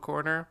directional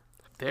corner.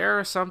 There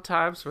are some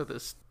times where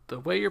the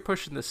way you're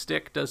pushing the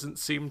stick doesn't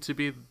seem to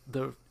be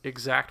the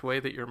exact way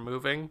that you're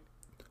moving.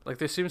 Like,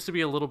 there seems to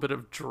be a little bit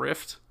of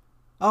drift.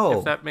 Oh.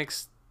 If that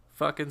makes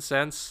fucking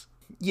sense.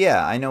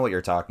 Yeah, I know what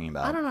you're talking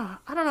about. I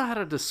don't know how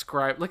to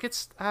describe. Like,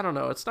 I don't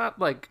know. It's not,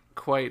 like,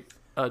 quite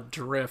a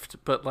drift,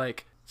 but,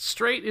 like,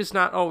 straight is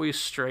not always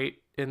straight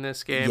in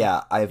this game.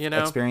 Yeah, I've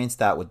experienced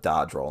that with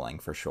dodge rolling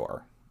for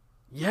sure.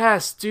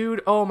 Yes,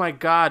 dude. Oh my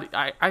god.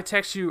 I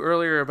texted you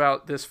earlier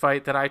about this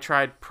fight that I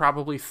tried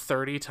probably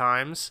 30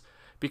 times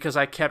because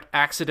I kept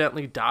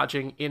accidentally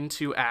dodging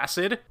into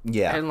acid.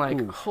 Yeah. And,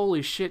 like,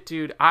 holy shit,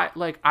 dude.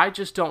 I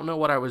just don't know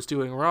what I was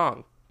doing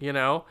wrong, you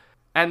know?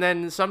 And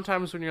then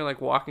sometimes when you're,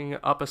 like, walking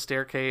up a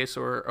staircase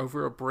or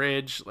over a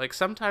bridge, like,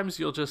 sometimes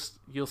you'll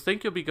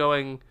think you'll be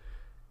going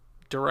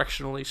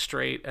directionally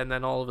straight, and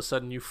then all of a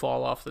sudden you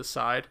fall off the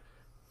side.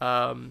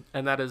 And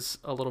that is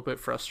a little bit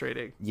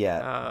frustrating.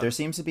 Yeah, there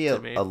seems to be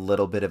a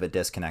little bit of a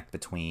disconnect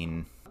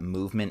between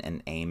movement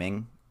and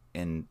aiming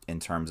in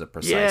terms of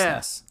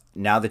preciseness. Yeah.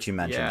 Now that you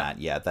mention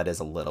that, that is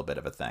a little bit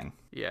of a thing.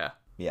 Yeah.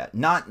 Yeah,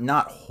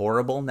 not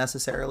horrible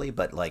necessarily,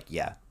 but, like,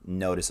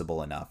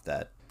 noticeable enough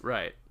that...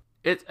 Right.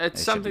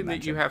 It's something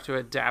that you have to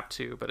adapt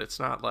to, but it's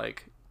not,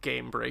 like,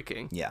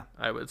 game-breaking,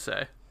 I would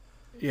say.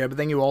 Yeah, but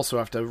then you also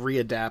have to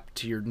readapt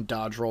to your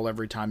dodge roll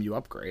every time you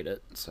upgrade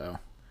it, so...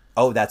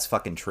 Oh, that's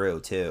fucking true,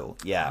 too.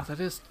 Yeah.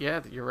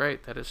 Oh, you're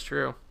right. That is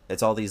true.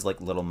 It's all these, like,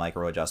 little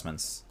micro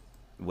adjustments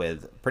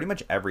with pretty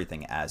much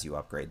everything as you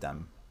upgrade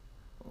them.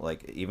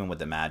 Like, even with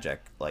the magic,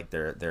 like,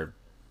 there are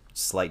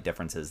slight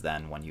differences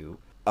then when you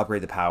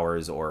upgrade the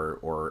powers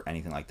or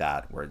anything like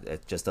that, where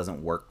it just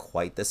doesn't work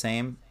quite the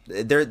same.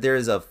 There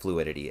is a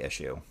fluidity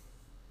issue.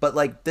 But,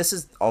 like, this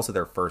is also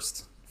their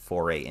first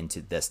foray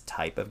into this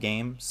type of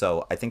game,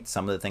 so I think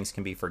some of the things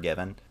can be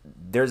forgiven.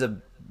 There's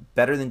a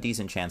better than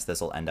decent chance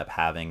this will end up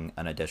having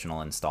an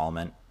additional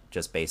installment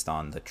just based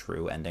on the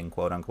true ending,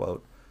 quote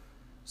unquote.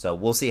 So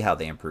we'll see how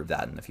they improve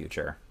that in the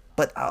future.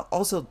 But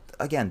also,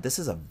 again, this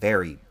is a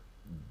very,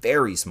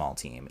 very small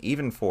team,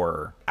 even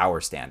for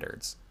our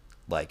standards.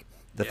 Like,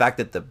 the fact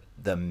that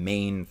the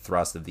main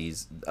thrust of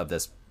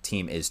this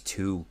team is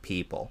 2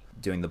 people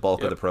doing the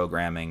bulk of the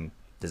programming,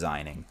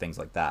 designing, things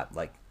like that.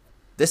 Like,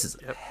 this is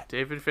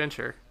David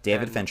Fincher,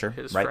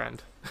 his right?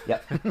 friend.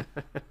 Yep.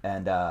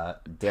 And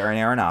Darren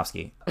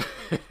Aronofsky.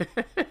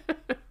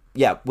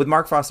 Yeah, with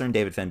Mark Foster and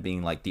David Finn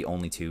being, like, the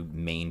only 2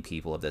 main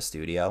people of this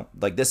studio,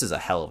 like, this is a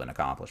hell of an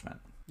accomplishment.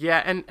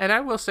 Yeah, and I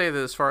will say that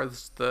as far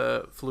as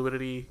the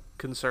fluidity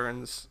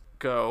concerns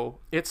go,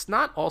 it's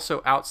not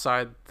also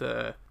outside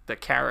the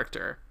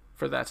character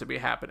for that to be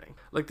happening.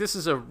 Like, this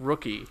is a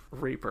rookie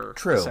Reaper,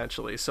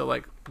 essentially. So,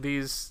 like,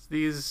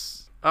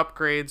 these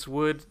upgrades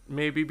would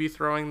maybe be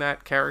throwing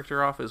that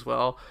character off as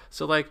well.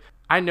 So, like,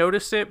 I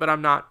noticed it, but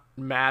I'm not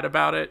mad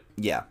about it.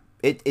 Yeah.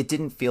 it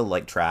didn't feel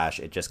like trash.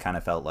 It just kind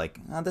of felt like,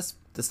 oh, this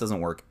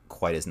doesn't work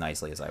quite as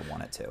nicely as I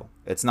want it to.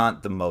 It's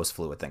not the most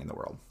fluid thing in the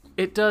world.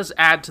 It does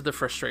add to the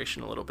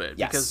frustration a little bit.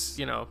 Yes. Because,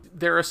 you know,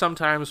 there are some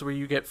times where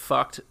you get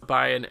fucked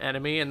by an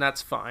enemy, and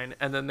that's fine.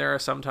 And then there are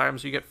some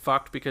times you get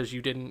fucked because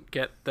you didn't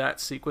get that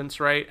sequence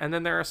right. And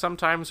then there are some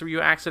times where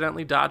you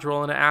accidentally dodge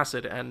roll into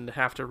acid and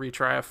have to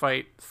retry a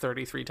fight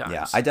 33 times.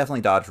 Yeah, I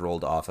definitely dodge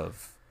rolled off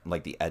of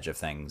like the edge of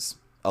things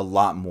a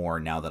lot more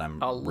now that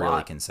I'm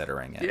really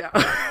considering it.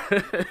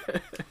 Yeah.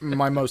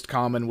 My most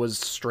common was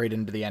straight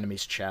into the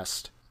enemy's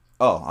chest.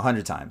 Oh,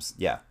 100 times.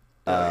 Yeah.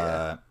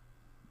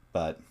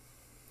 But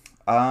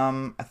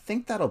I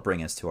think that'll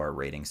bring us to our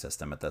rating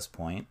system at this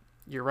point.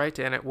 You're right,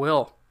 Dan. It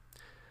will.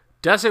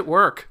 Does it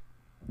work?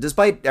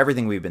 Despite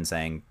everything we've been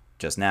saying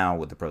just now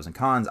with the pros and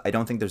cons, I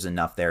don't think there's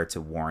enough there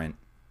to warrant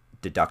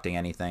deducting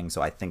anything.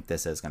 So I think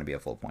this is going to be a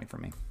full point for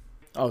me.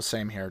 Oh,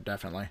 same here,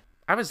 definitely.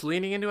 I was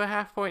leaning into a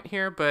half point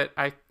here, but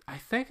I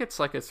think it's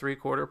like a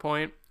 3/4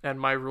 point, and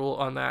my rule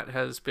on that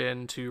has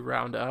been to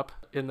round up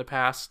in the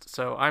past,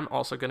 so I'm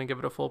also going to give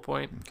it a full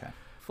point. Okay.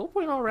 Full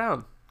point all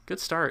around. Good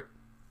start.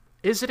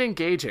 Is it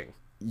engaging?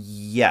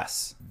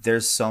 Yes.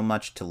 There's so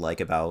much to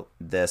like about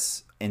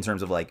this in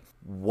terms of like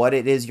what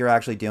it is you're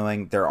actually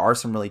doing. There are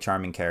some really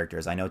charming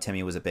characters. I know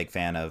Timmy was a big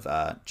fan of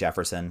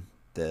Jefferson,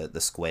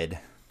 the squid.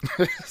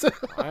 I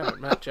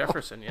haven't met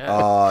Jefferson yet.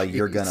 Oh,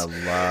 you're going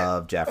to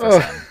love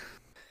Jefferson.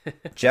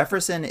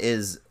 Jefferson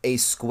is a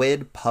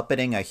squid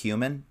puppeting a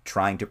human,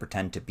 trying to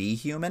pretend to be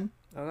human.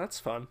 Oh, that's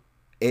fun.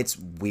 It's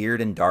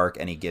weird and dark,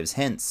 and he gives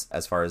hints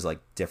as far as like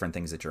different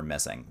things that you're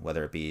missing,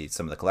 whether it be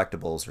some of the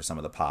collectibles or some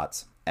of the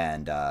pots,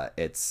 and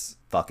it's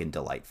fucking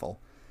delightful.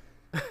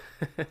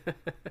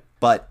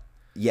 But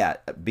yeah,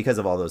 because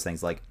of all those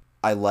things, like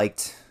I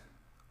liked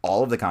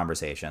all of the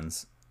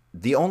conversations.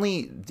 The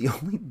only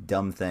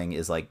dumb thing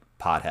is like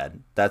pothead.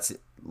 That's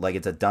like,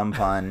 it's a dumb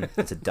pun.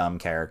 It's a dumb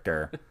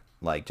character.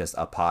 Like just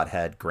a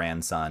pothead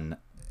grandson.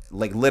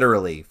 Like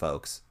literally,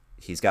 folks,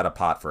 he's got a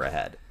pot for a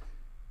head.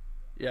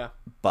 Yeah.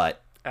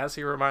 But as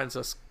he reminds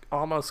us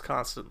almost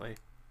constantly.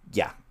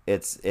 Yeah,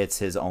 it's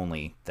his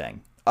only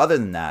thing. Other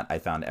than that, I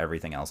found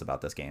everything else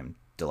about this game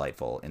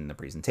delightful in the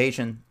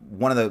presentation.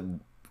 One of the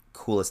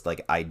coolest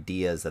like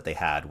ideas that they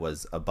had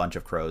was a bunch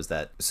of crows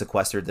that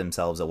sequestered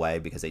themselves away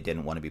because they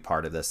didn't want to be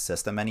part of this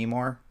system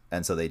anymore,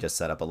 and so they just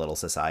set up a little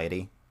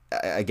society.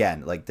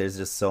 Again, like there's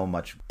just so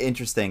much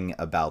interesting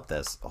about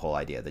this whole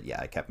idea that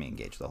it kept me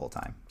engaged the whole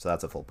time. So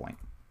that's a full point.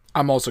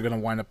 I'm also going to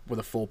wind up with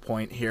a full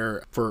point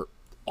here for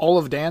all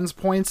of Dan's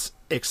points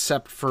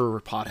except for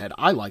Pothead.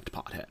 I liked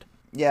Pothead.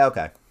 Yeah,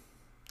 okay.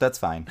 That's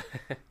fine.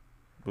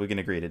 We can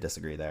agree to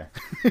disagree there.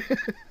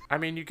 I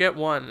mean, you get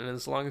one, and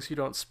as long as you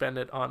don't spend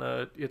it on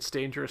a "it's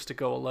dangerous to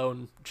go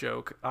alone"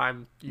 joke,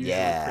 I'm usually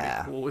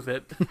pretty cool with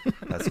it.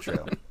 That's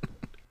true.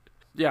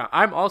 Yeah,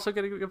 I'm also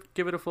going to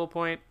give it a full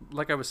point.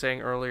 Like I was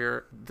saying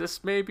earlier,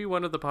 this may be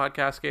one of the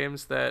podcast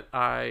games that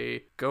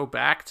I go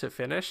back to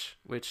finish,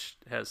 which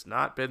has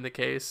not been the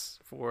case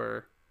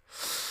for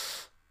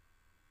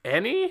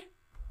any?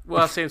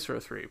 Well, Saints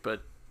Row 3,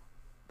 but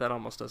that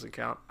almost doesn't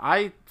count.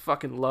 I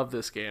fucking love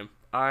this game.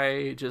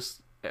 I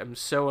just am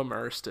so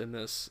immersed in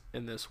this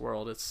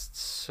world. It's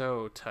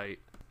so tight.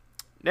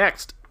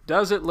 Next,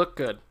 does it look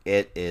good?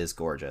 It is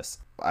gorgeous.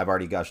 I've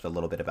already gushed a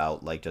little bit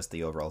about like just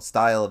the overall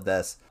style of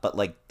this, but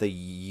like the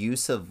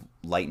use of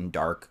light and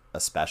dark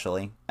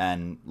especially,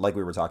 and like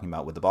we were talking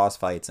about with the boss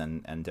fights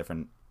and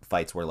different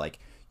fights where like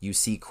you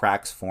see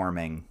cracks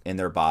forming in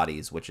their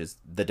bodies, which is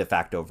the de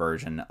facto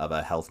version of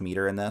a health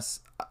meter in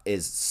this,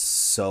 is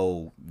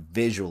so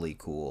visually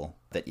cool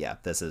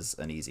that this is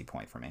an easy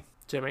point for me.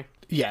 Timmy?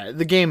 Yeah,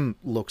 the game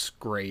looks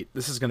great.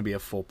 This is going to be a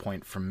full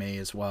point from me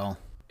as well.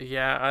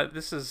 Yeah,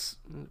 this is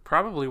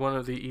probably one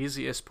of the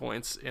easiest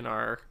points in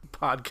our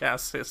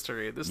podcast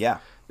history.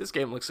 This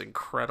game looks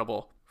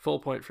incredible. Full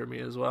point for me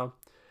as well.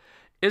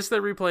 Is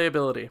there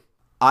replayability?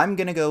 I'm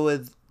going to go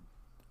with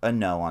a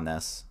no on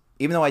this.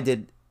 Even though I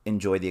did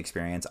enjoy the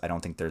experience, I don't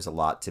think there's a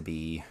lot to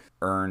be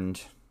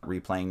earned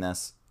replaying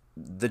this.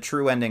 The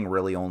true ending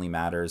really only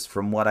matters,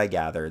 from what I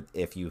gathered,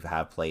 if you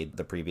have played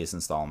the previous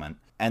installment.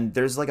 And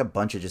there's like a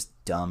bunch of just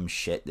dumb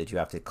shit that you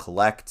have to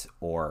collect,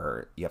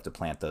 or you have to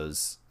plant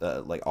those,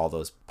 like all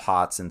those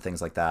pots and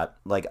things like that.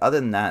 Like other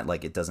than that,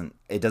 like it doesn't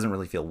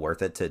really feel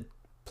worth it to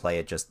play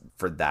it just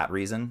for that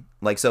reason.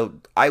 Like, so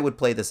I would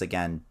play this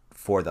again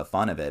for the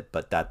fun of it,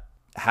 but that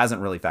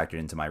hasn't really factored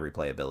into my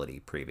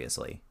replayability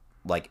previously.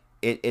 Like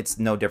it's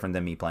no different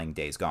than me playing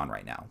Days Gone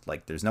right now.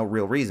 Like there's no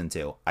real reason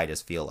to. I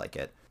just feel like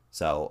it.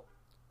 So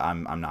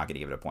I'm not going to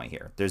give it a point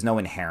here. There's no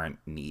inherent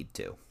need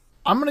to.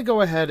 I'm going to go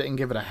ahead and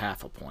give it a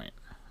half a point.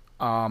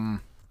 Well,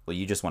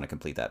 you just want to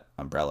complete that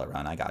umbrella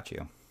run. I got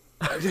you.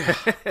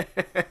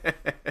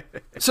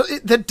 So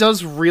that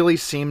does really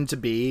seem to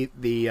be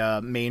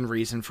the main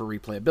reason for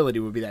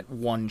replayability, would be that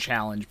one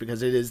challenge,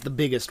 because it is the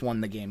biggest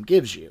one the game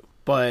gives you.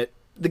 But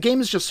the game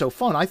is just so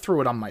fun. I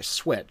threw it on my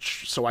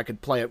Switch so I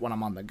could play it when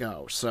I'm on the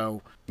go.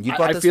 So you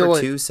bought this for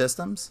 2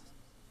 systems?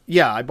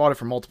 Yeah, I bought it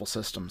for multiple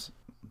systems.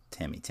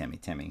 Timmy.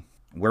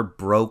 We're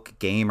broke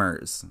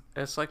gamers.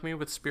 It's like me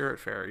with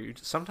Spiritfarer.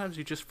 Sometimes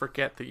you just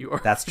forget that you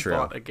already That's true.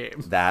 bought a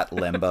game. That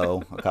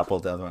Limbo, a couple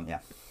of the other ones, yeah.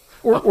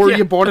 Or Yeah.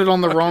 you bought it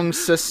on the wrong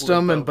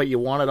system, Limbo. but you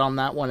want it on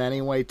that one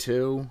anyway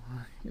too.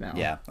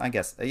 Yeah, I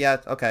guess. Yeah,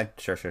 okay.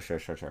 Sure.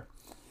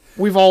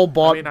 We've all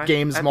bought I mean,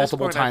 games at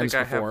multiple this point, times I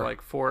think before. I have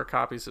like 4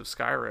 copies of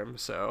Skyrim,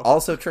 so...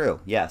 Also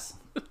true, yes.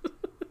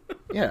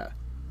 Yeah.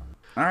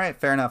 All right,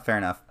 fair enough.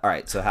 All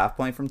right, so half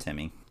point from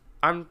Timmy.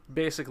 I'm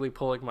basically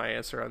pulling my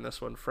answer on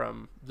this one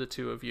from the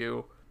two of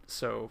you,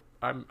 so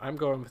I'm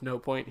going with no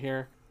point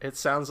here. It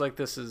sounds like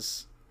this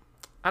is...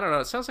 I don't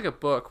know, it sounds like a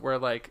book where,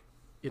 like,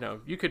 you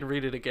know, you can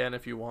read it again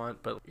if you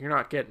want, but you're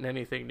not getting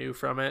anything new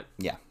from it.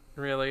 Yeah.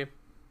 Really.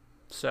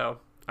 So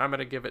I'm going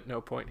to give it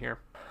no point here.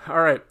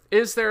 All right.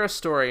 Is there a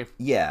story?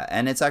 Yeah,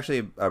 and it's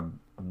actually a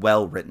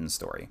well-written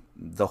story.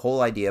 The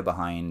whole idea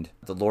behind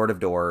the Lord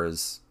of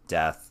Doors,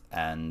 death,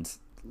 and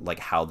like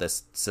how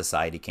this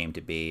society came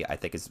to be, I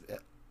think is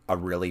a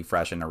really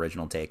fresh and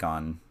original take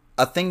on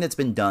a thing that's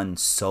been done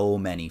so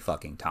many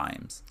fucking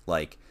times.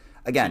 Like,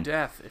 again,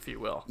 Death, if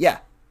you will. yeah.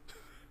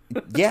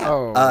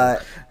 Oh.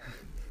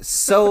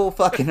 So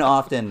fucking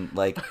often,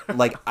 like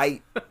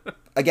I,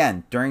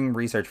 again, during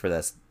research for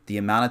this, the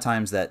amount of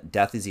times that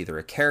death is either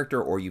a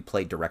character or you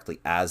play directly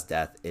as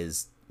death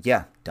is,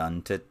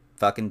 done to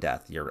fucking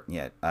death.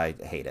 I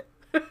hate it.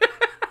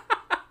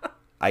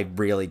 I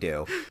really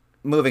do.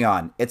 Moving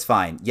on. It's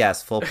fine.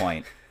 Yes, full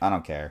point. I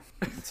don't care.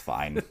 It's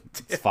fine.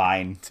 It's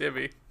fine.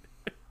 Timmy.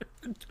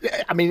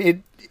 I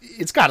mean,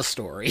 it's got a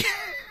story.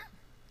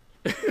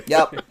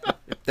 Yep.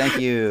 Thank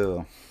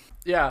you.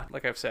 Yeah,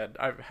 like I've said,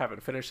 I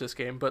haven't finished this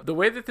game, but the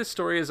way that this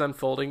story is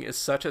unfolding is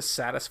such a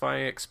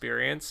satisfying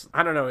experience.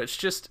 I don't know, it's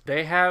just,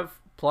 they have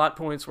plot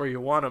points where you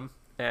want them,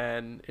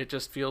 and it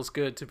just feels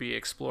good to be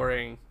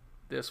exploring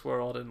this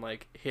world and,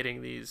 like,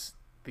 hitting these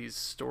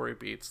story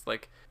beats.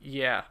 Like,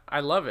 yeah, I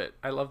love it.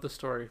 I love the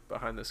story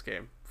behind this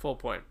game. Full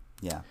point.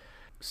 Yeah.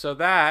 So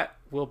that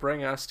will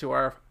bring us to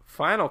our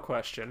final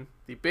question,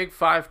 the big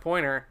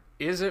 5-pointer.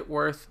 Is it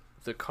worth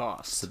the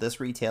cost? So this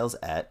retails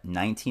at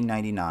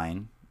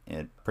 $19.99.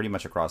 It pretty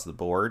much across the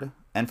board,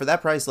 and for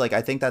that price, like,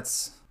 I think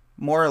that's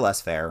more or less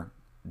fair.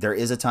 There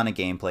is a ton of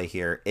gameplay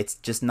here. It's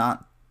just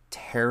not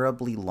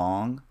terribly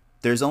long.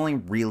 There's only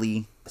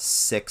really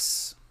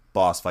 6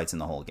 boss fights in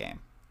the whole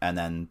game, and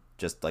then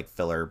just like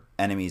filler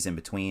enemies in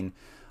between,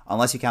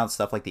 unless you count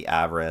stuff like the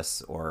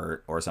Avarice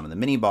or some of the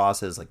mini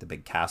bosses, like the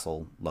big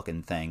castle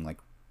looking thing, like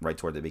right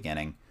toward the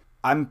beginning.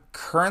 I'm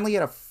currently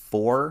at a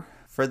 4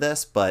 for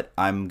this, but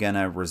I'm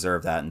gonna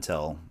reserve that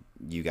until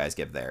you guys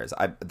give theirs.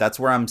 That's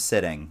where I'm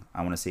sitting.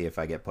 I want to see if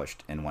I get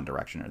pushed in one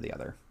direction or the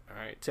other. All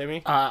right,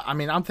 Timmy? I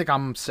mean, I think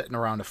I'm sitting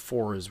around a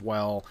 4 as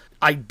well.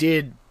 I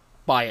did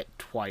buy it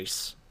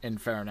twice, in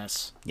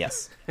fairness.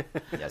 Yes.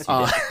 Yes,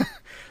 you did.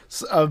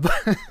 So,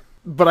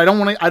 but I don't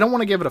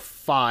want to give it a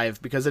 5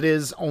 because it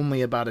is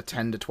only about a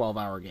 10 to 12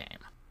 hour game.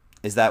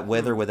 Is that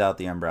with or without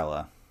the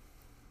umbrella?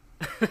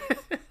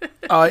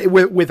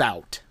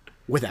 Without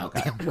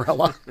the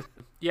umbrella.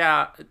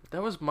 Yeah,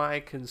 that was my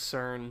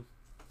concern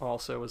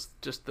also, was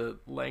just the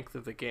length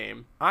of the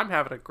game. I'm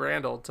having a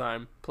grand old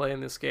time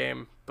playing this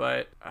game,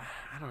 but I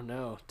don't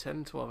know,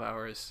 10 to 12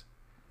 hours,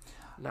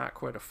 not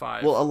quite a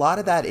 5. Well, a lot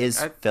of that is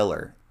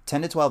filler.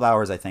 10 to 12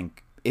 hours, I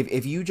think,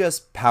 if you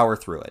just power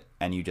through it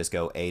and you just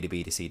go A to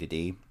B to C to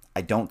D,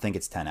 I don't think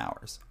it's 10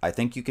 hours. I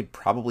think you could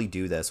probably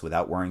do this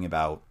without worrying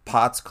about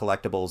pots,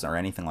 collectibles, or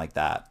anything like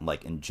that,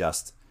 like, in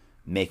just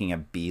making a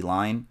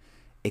beeline.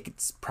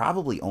 It's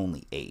probably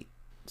only 8.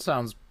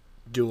 Sounds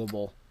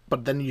doable.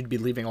 But then you'd be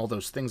leaving all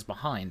those things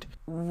behind.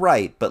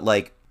 Right, but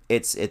like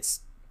it's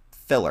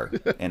filler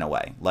in a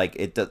way. Like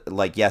it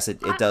yes,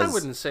 it does. I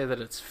wouldn't say that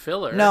it's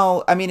filler.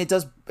 No, I mean it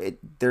does.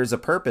 There's a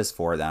purpose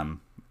for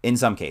them in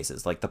some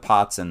cases, like the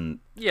pots and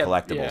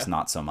collectibles,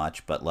 not so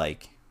much. But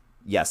like,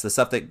 yes, the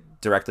stuff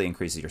that directly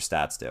increases your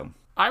stats do.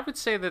 I would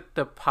say that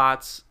the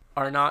pots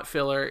are not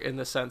filler in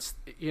the sense,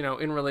 you know,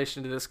 in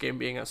relation to this game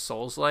being a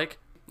Souls-like.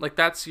 Like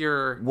that's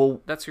your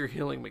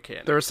healing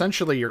mechanic. They're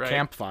essentially your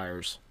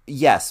campfires.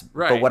 Yes,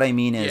 right. But what I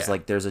mean is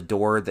like there's a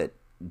door that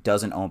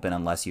doesn't open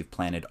unless you've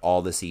planted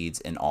all the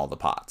seeds in all the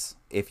pots.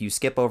 If you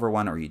skip over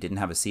one or you didn't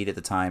have a seed at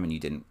the time and you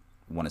didn't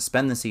want to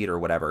spend the seed or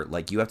whatever,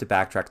 like you have to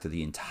backtrack through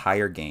the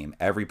entire game,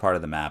 every part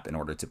of the map in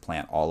order to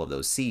plant all of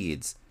those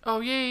seeds. Oh,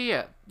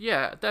 yeah,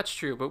 that's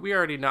true. But we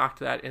already knocked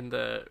that in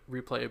the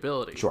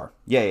replayability. Sure.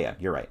 Yeah,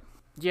 you're right.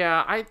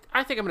 Yeah,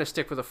 I think I'm going to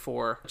stick with a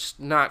 4. Just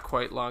not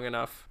quite long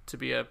enough to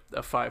be a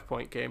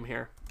 5-point game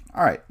here.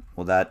 All right.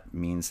 Well, that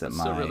means that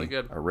Still my really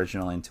good.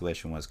 original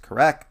intuition was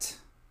correct,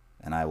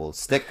 and I will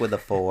stick with a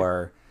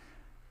 4.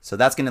 So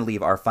that's going to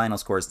leave our final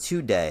scores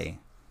today.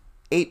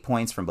 8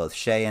 points from both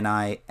Shay and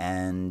I,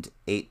 and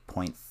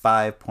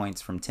 8.5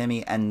 points from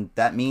Timmy, and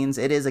that means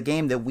it is a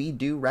game that we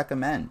do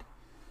recommend.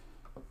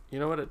 You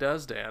know what it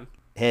does, Dan?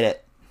 Hit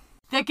it.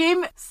 That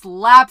game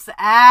slaps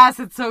ass.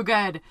 It's so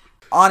good.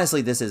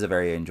 Honestly, this is a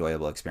very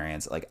enjoyable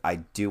experience. Like, I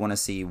do want to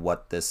see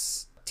what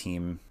this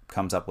team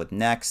comes up with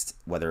next,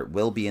 whether it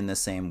will be in the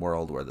same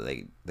world, whether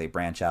they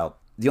branch out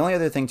The only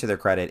other thing to their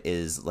credit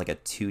is like a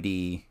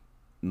 2D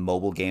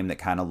mobile game that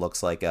kind of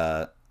looks like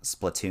a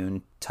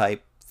Splatoon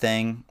type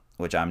thing,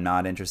 which I'm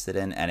not interested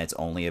in, and it's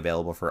only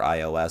available for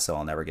iOS, so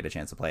I'll never get a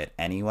chance to play it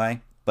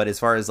anyway. But as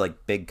far as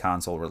like big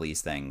console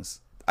release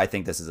things, I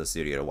think this is a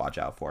studio to watch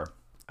out for.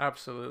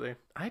 Absolutely.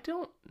 I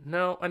don't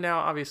know. And now,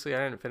 obviously,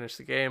 I didn't finish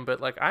the game, but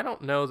like, I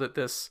don't know that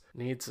this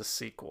needs a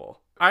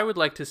sequel. I would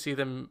like to see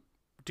them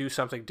do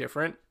something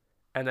different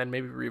and then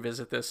maybe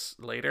revisit this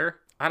later.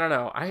 I don't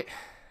know. I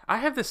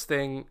have this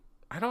thing.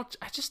 I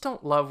just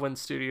don't love when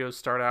studios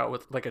start out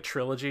with like a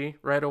trilogy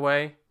right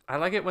away. I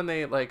like it when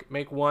they like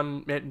make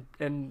one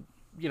and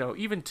you know,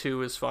 even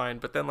two is fine,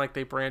 but then like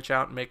they branch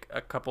out and make a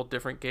couple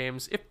different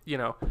games, if you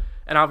know,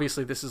 and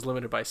obviously this is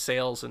limited by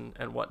sales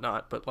and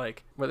whatnot, but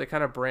like where they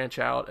kind of branch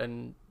out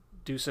and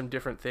do some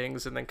different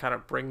things and then kind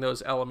of bring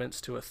those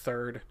elements to a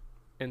third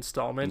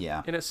installment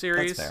in a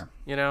series. That's fair.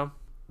 You know,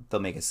 they'll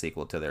make a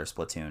sequel to their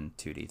Splatoon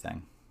 2D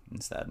thing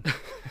instead.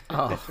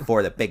 Oh.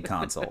 For the big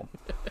console.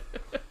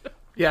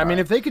 Yeah, I mean,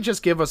 if they could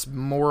just give us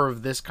more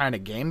of this kind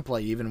of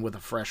gameplay, even with a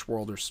fresh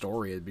world or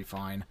story, it'd be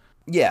fine.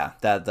 Yeah,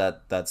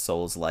 that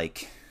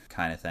Souls-like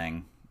kind of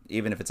thing,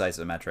 even if it's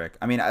isometric.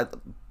 I mean,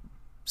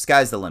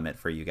 sky's the limit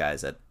for you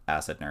guys at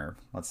Acid Nerve.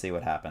 Let's see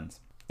what happens.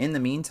 In the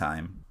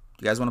meantime,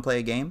 you guys want to play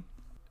a game?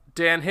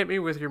 Dan, hit me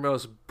with your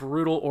most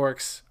brutal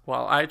orcs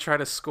while I try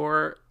to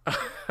score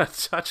a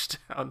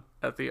touchdown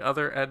at the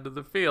other end of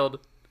the field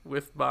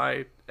with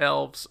my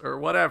elves or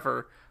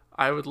whatever.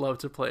 I would love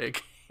to play a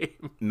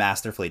game.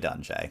 Masterfully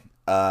done, Shay.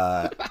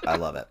 I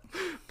love it.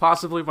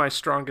 Possibly my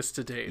strongest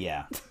to date.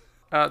 Yeah.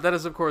 That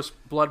is, of course,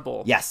 Blood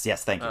Bowl. Yes,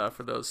 thank you.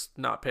 For those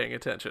not paying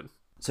attention.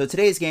 So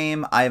today's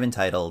game I have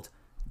entitled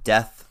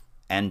Death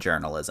and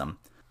Journalism.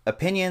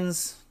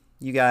 Opinions,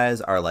 you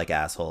guys are like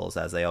assholes,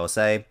 as they always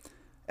say.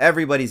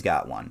 Everybody's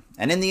got one.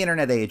 And in the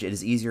internet age, it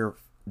is easier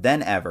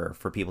than ever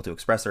for people to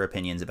express their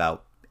opinions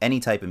about any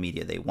type of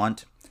media they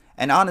want.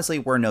 And honestly,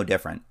 we're no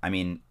different. I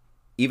mean,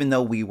 even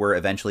though we were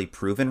eventually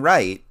proven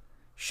right,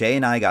 Shay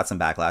and I got some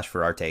backlash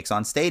for our takes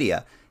on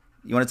Stadia.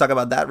 You want to talk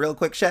about that real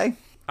quick, Shay?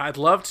 I'd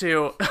love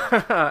to.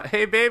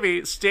 Hey,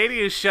 baby,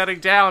 Stadia is shutting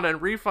down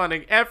and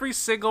refunding every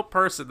single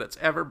person that's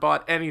ever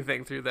bought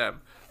anything through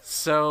them.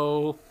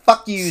 So...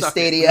 Fuck you,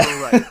 Stadia. We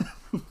were right.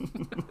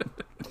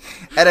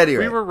 At any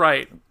rate. We were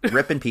right.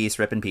 Rip in peace,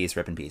 rip in peace,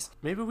 rip in peace.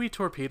 Maybe we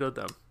torpedoed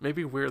them.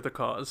 Maybe we're the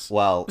cause.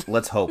 Well,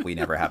 let's hope we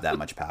never have that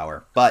much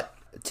power. But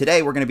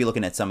today we're going to be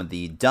looking at some of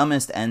the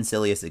dumbest and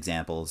silliest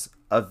examples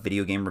of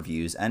video game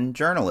reviews and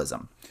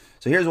journalism.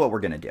 So here's what we're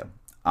going to do.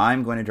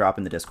 I'm going to drop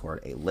in the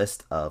Discord a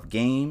list of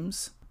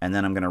games, and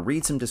then I'm going to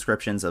read some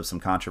descriptions of some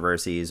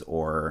controversies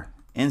or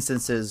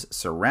instances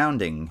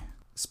surrounding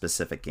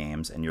specific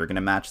games, and you're going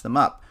to match them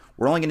up.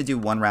 We're only going to do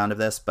one round of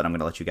this, but I'm going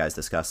to let you guys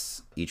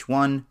discuss each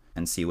one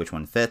and see which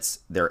one fits.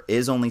 There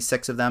is only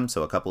 6 of them,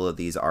 so a couple of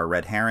these are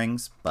red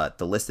herrings, but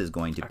the list is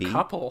going to be... A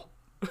couple?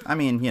 I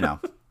mean, you know,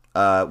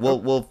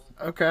 we'll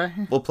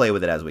play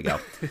with it as we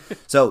go.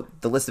 So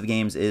the list of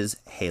games is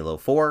Halo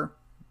 4,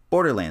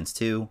 Borderlands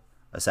 2,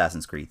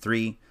 Assassin's Creed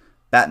 3,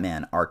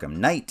 Batman Arkham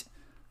Knight,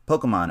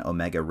 Pokemon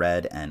Omega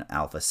Red and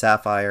Alpha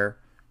Sapphire,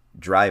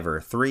 Driver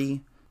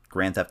 3,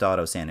 Grand Theft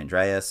Auto San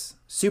Andreas,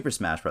 Super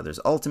Smash Bros.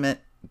 Ultimate,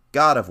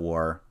 God of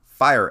War,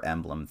 Fire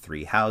Emblem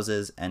 3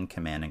 Houses, and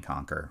Command &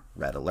 Conquer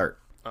Red Alert.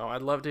 Oh,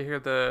 I'd love to hear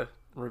the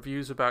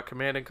reviews about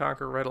Command &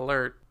 Conquer Red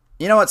Alert.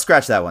 You know what?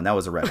 Scratch that one. That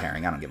was a red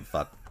herring. I don't give a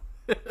fuck.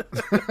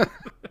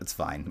 It's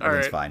fine.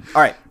 Everything's fine.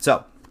 All right,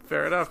 so.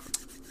 Fair enough.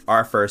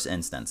 Our first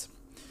instance.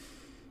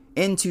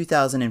 In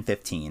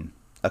 2015,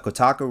 a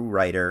Kotaku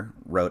writer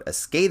wrote a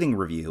scathing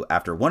review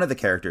after one of the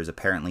characters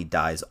apparently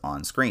dies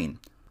on screen.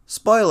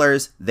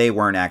 Spoilers, they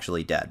weren't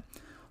actually dead.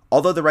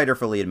 Although the writer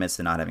fully admits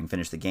to not having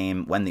finished the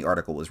game when the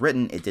article was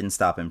written, it didn't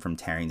stop him from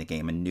tearing the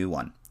game a new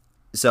one.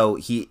 So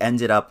he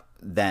ended up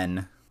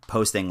then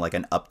posting like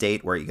an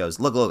update where he goes,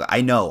 look, I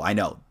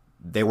know,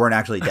 they weren't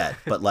actually dead,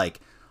 but like,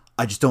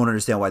 I just don't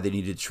understand why they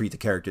needed to treat the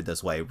character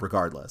this way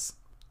regardless.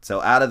 So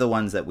out of the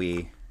ones that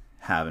we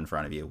have in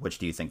front of you, which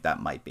do you think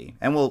that might be?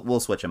 And we'll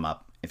switch them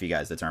up if you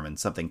guys determine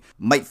something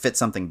might fit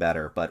something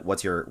better, but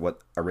what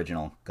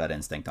original gut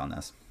instinct on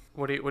this?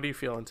 What are you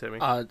feeling, Timmy?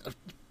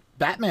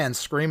 Batman's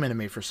screaming to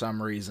me for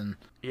some reason.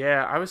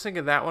 Yeah, I was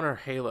thinking that one or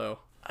Halo.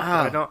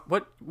 I don't.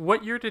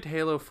 What year did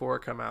Halo 4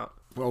 come out?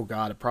 Oh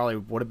god, it probably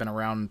would have been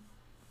around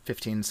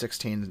 15,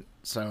 16,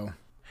 so...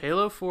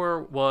 Halo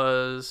 4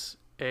 was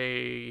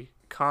a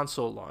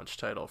console launch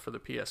title for the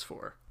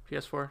PS4.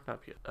 PS4?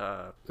 Not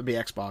PS... It'd be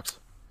Xbox.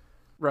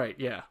 Right,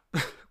 yeah.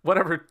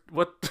 Whatever,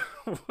 what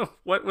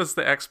was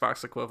the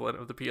Xbox equivalent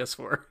of the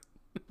PS4?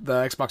 The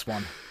Xbox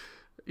One.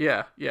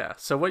 Yeah.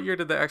 So what year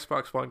did the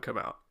Xbox One come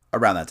out?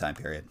 Around that time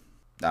period.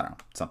 I don't know,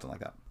 something like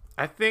that.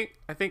 I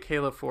think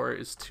Halo 4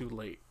 is too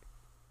late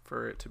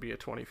for it to be a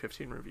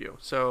 2015 review.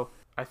 So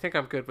I think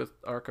I'm good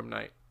with Arkham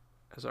Knight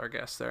as our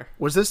guest there.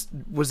 Was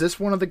this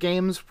one of the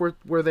games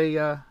where they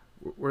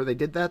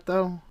did that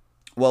though?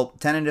 Well,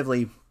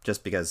 tentatively,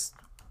 just because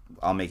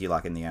I'll make you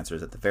lock in the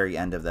answers at the very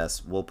end of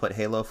this, we'll put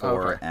Halo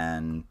 4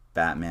 and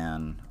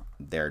Batman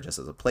there just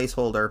as a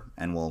placeholder,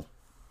 and we'll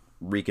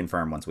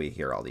reconfirm once we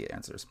hear all the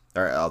answers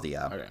or all the.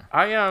 Okay.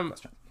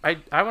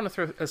 I want to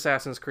throw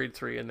Assassin's Creed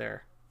 3 in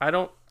there. I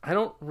don't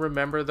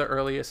remember the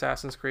early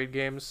Assassin's Creed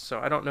games, so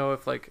I don't know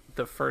if like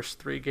the first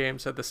 3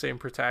 games had the same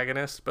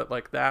protagonist, but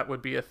like that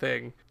would be a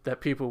thing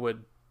that people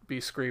would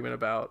be screaming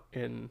about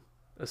in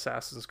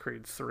Assassin's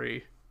Creed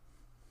 3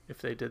 if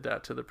they did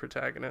that to the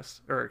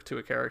protagonist or to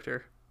a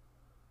character.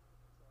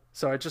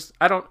 So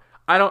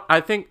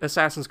I think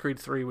Assassin's Creed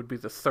 3 would be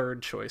the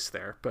third choice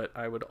there, but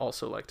I would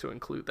also like to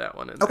include that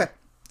one in there. Okay,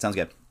 sounds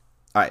good.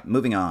 All right,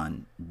 moving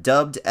on.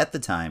 Dubbed at the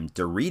time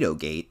Dorito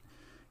Gate,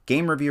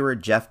 game reviewer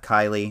Jeff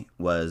Kiley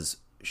was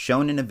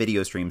shown in a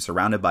video stream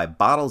surrounded by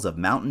bottles of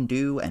Mountain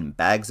Dew and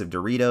bags of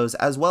Doritos,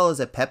 as well as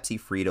a Pepsi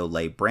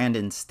Frito-Lay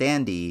Brandon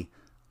standee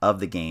of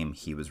the game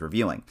he was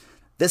reviewing.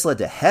 This led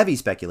to heavy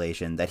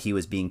speculation that he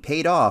was being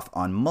paid off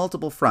on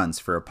multiple fronts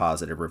for a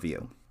positive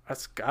review.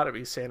 That's gotta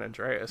be San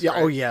Andreas. Yeah.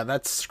 Right? Oh yeah,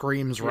 that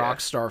screams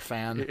Rockstar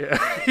fan.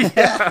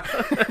 Yeah.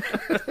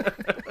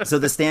 So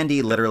the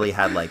standee literally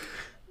had like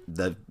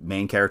the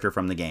main character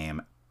from the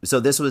game. So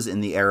this was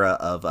in the era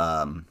of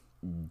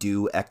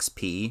Do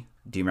XP.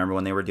 Do you remember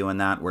when they were doing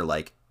that? Where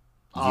like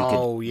you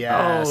could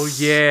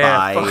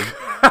buy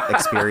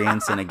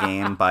experience in a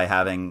game by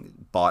having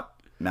bought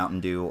Mountain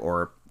Dew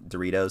or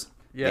Doritos.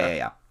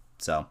 Yeah.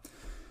 So,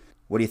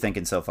 what are you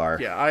thinking so far?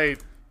 Yeah,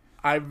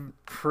 I'm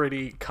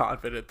pretty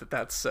confident that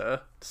that's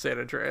San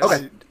Andreas.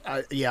 Okay.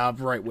 Yeah, I'm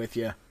right with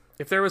you.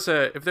 If there was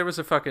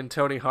a fucking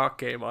Tony Hawk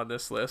game on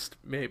this list,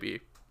 maybe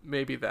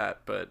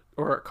that, but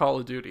or Call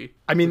of Duty.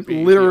 I mean, would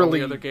be literally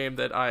the only other game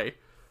that I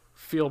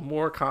feel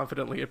more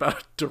confidently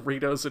about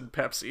Doritos and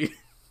Pepsi.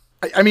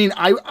 I mean,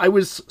 I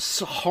was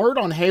so hard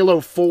on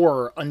Halo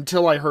 4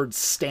 until I heard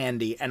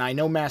Standy, and I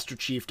know Master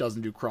Chief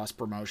doesn't do cross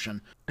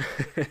promotion.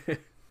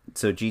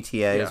 So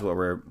GTA is what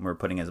we're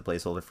putting as a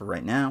placeholder for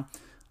right now.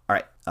 All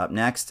right, up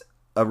next,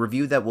 a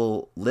review that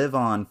will live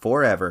on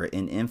forever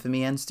in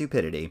infamy and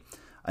stupidity.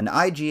 An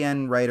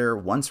IGN writer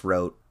once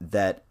wrote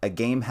that a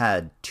game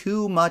had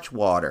too much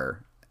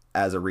water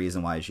as a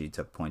reason why she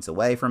took points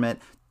away from it,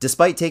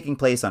 despite taking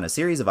place on a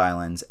series of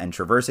islands and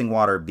traversing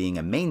water being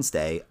a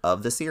mainstay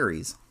of the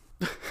series.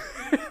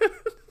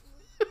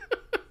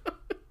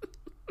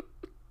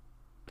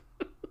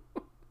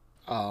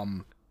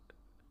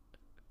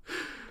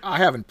 I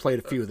haven't played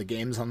a few of the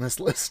games on this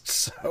list,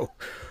 so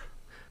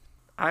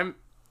I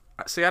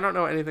don't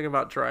know anything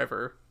about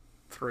Driver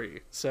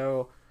 3.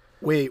 So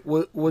wait,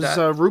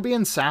 was Ruby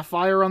and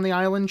Sapphire on the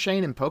island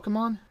chain in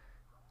Pokemon?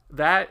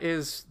 That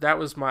was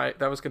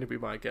going to be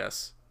my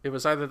guess. It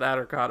was either that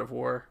or God of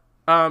War.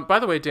 By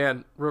the way,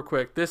 Dan, real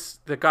quick,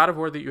 the God of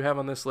War that you have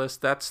on this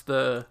list, that's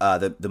the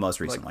most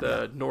recent one,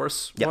 the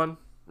Norse one,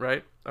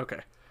 right?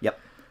 Okay. Yep.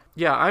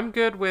 Yeah, I'm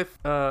good with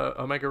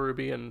Omega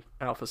Ruby and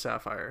Alpha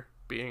Sapphire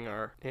being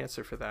our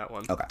answer for that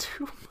one. Okay.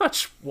 Too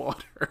much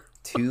water.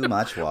 Too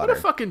much water. What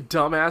a fucking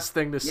dumbass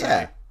thing to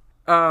say.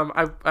 I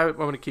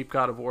want to keep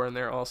God of War in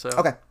there also.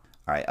 Okay.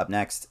 All right, up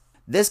next.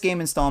 This game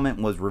installment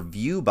was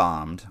review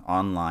bombed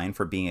online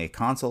for being a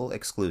console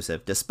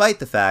exclusive, despite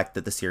the fact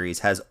that the series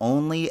has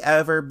only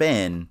ever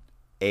been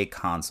a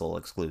console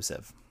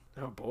exclusive.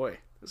 Oh boy,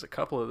 there's a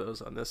couple of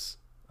those on this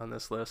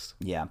list.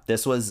 Yeah,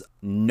 this was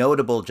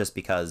notable just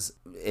because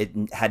it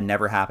had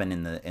never happened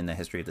in the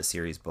history of the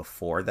series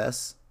before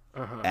this,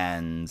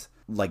 and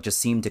like just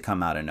seemed to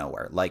come out of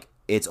nowhere. Like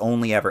it's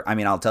only ever. I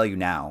mean, I'll tell you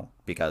now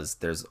because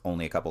there's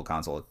only a couple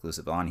console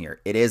exclusives on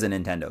here. It is a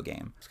Nintendo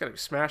game. It's gotta be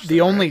Smash.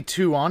 The only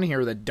two on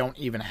here that don't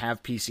even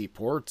have PC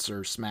ports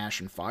are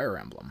Smash and Fire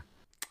Emblem.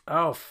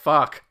 Oh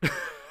fuck!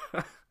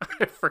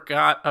 I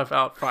forgot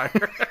about Fire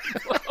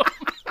Emblem.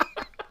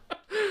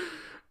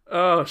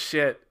 Oh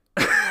shit!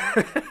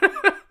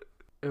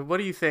 What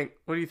do you think?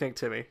 What do you think,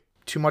 Timmy?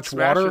 Too much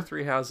Smash water? Or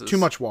Three Houses? Too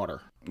much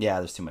water. Yeah,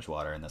 there's too much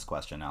water in this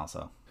question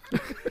also.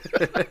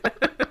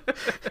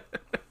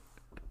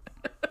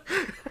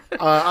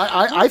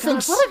 I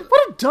think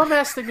what a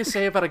dumbass thing to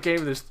say about a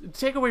game. There's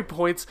take away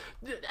points,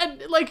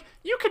 and like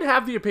you can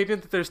have the opinion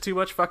that there's too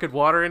much fucking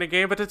water in a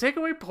game, but to take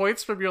away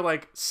points from your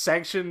like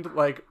sanctioned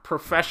like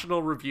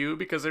professional review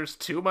because there's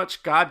too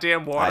much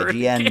goddamn water. IGN,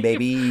 in the game,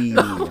 baby.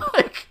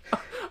 like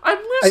I'm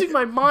losing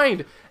my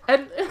mind.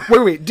 And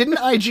wait, didn't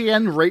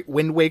IGN rate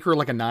Wind Waker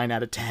like a 9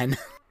 out of 10?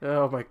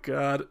 Oh my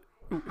god.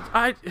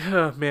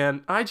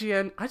 Man,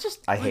 IGN,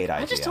 I hate IGN.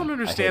 I just don't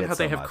understand how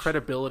they have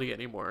credibility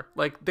anymore.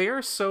 Like they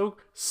are so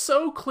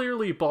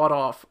clearly bought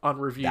off on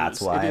reviews. That's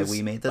why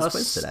we made this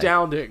quiz today.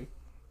 Astounding.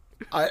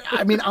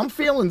 I mean, I'm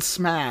feeling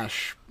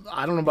Smash.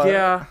 I don't know about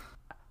Yeah.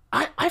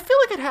 I feel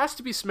like it has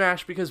to be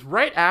Smash because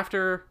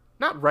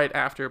not right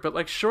after, but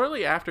like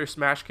shortly after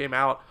Smash came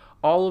out,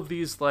 all of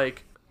these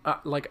like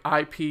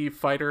IP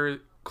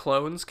fighter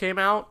clones came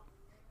out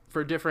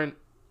for different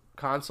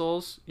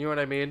consoles, you know what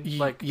I mean?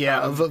 Like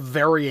of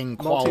varying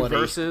quality,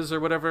 multiverses or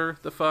whatever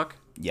the fuck.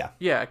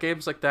 Yeah,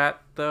 games like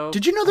that though.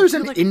 Did you know there's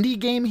an indie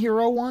game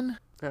hero one?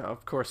 Yeah,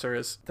 of course there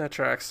is. That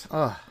tracks.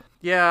 Ugh.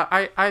 Yeah,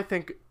 I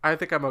think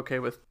I'm okay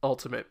with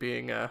Ultimate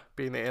being the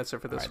answer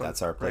for this one.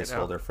 That's our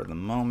placeholder for the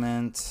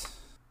moment.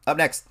 Up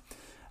next,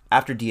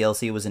 After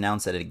DLC was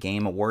announced at a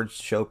Game Awards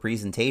show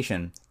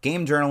presentation,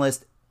 game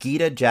journalist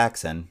Geeta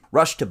Jackson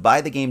rushed to buy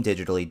the game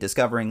digitally,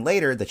 discovering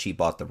later that she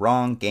bought the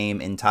wrong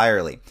game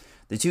entirely.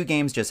 The two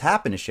games just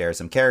happened to share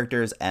some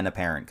characters and a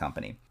parent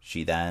company.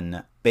 She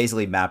then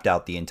basically mapped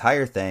out the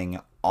entire thing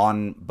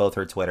on both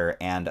her Twitter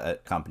and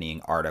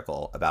accompanying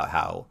article about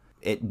how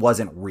it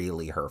wasn't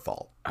really her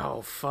fault.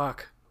 Oh,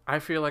 fuck. I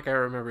feel like I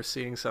remember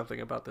seeing something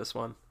about this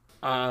one.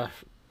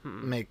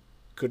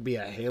 Could be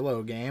a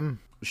Halo game.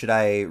 Should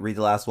I read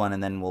the last one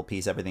and then we'll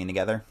piece everything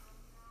together?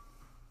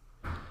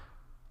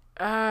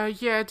 Yeah,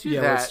 do that.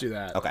 Yeah, let's do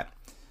that. Okay.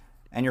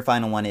 And your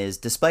final one is,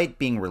 despite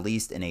being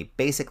released in a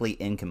basically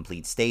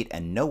incomplete state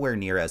and nowhere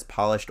near as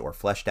polished or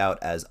fleshed out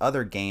as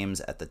other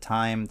games at the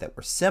time that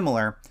were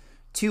similar,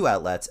 two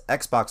outlets,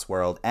 Xbox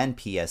World and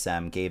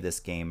PSM, gave this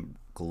game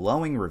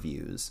glowing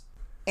reviews.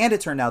 And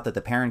it turned out that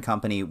the parent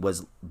company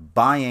was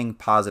buying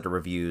positive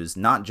reviews,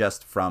 not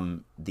just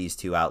from these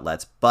two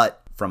outlets,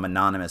 but from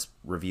anonymous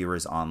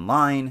reviewers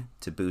online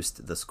to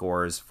boost the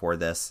scores for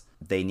this.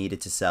 They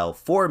needed to sell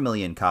 4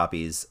 million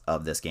copies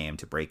of this game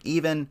to break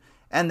even,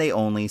 and they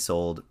only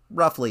sold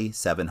roughly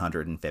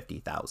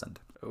 750,000.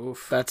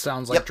 Oof. That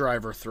sounds like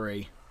Driver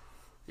 3.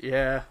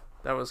 Yeah,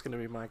 that was going to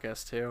be my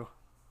guess too.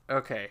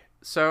 Okay,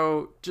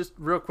 so just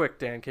real quick,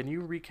 Dan, can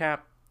you recap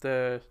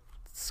the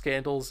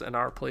scandals and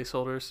our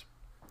placeholders?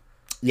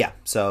 Yeah,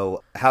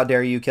 so how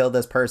dare you kill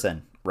this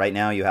person? Right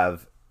now you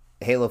have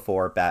Halo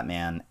 4,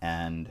 Batman,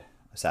 and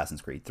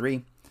Assassin's Creed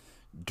 3.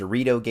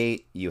 Dorito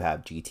Gate, you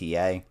have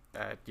GTA.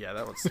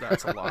 Yeah,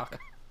 that's a lock.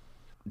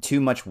 Too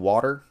Much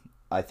Water,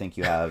 I think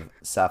you have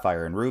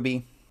Sapphire and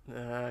Ruby.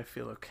 I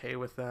feel okay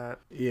with that.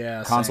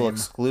 Yeah, Console same.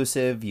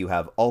 exclusive, you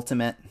have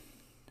Ultimate,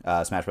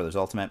 Smash Brothers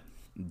Ultimate.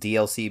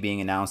 DLC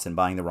being announced and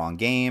buying the wrong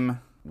game.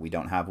 We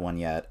don't have one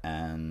yet.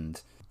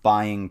 And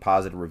buying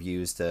positive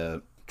reviews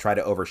to try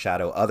to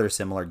overshadow other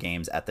similar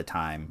games at the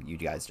time. You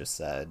guys just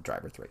said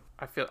Driver 3.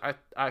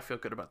 I feel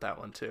good about that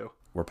one too.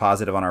 We're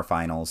positive on our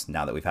finals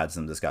now that we've had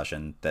some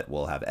discussion that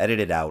we'll have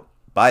edited out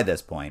by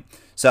this point.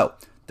 So,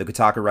 the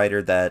Kotaku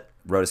writer that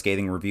wrote a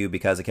scathing review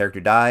because a character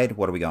died,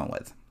 what are we going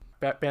with?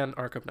 Batman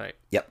Arkham Knight.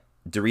 Yep.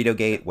 Dorito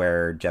Gate,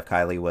 where Jeff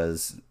Kiley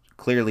was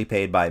clearly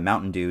paid by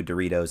Mountain Dew,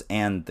 Doritos,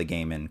 and the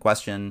game in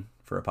question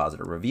for a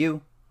positive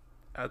review.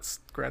 That's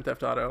Grand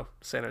Theft Auto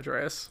San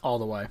Andreas. All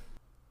the way.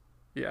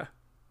 Yeah.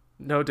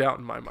 No doubt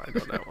in my mind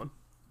on that one.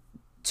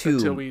 Two.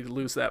 Until we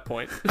lose that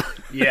point.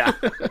 Yeah.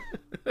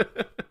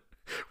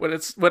 when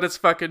it's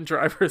fucking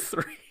Driver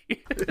 3.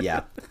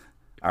 Yeah.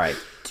 All right.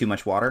 Too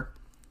Much Water.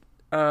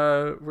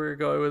 We're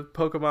going with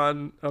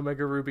Pokemon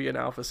Omega Ruby and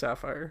Alpha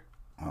Sapphire.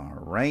 All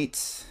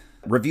right.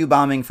 Review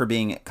bombing for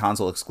being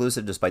console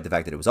exclusive, despite the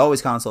fact that it was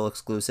always console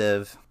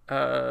exclusive.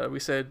 We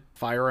said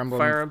Fire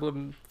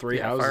Emblem Three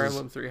Houses. Fire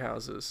Emblem Three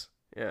Houses.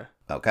 Yeah.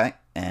 Okay.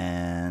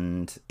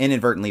 And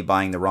inadvertently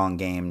buying the wrong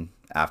game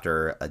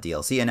after a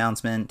DLC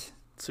announcement.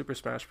 Super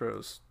Smash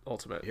Bros.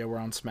 Ultimate. Yeah, we're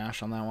on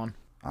Smash on that one.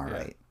 All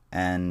right.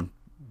 And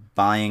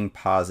buying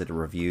positive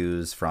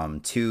reviews from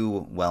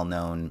two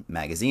well-known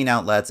magazine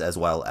outlets as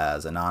well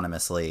as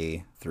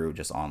anonymously through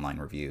just online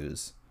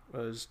reviews.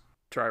 Was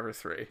Driver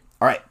 3.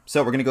 All right,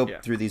 so we're going to go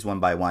through these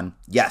one by one.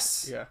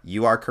 Yes,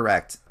 you are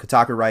correct.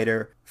 Kotaku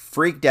writer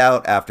freaked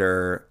out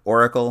after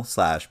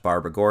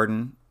Oracle/Barbara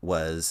Gordon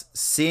was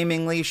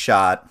seemingly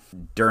shot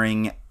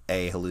during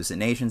a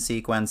hallucination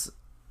sequence,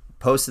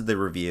 posted the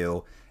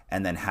review,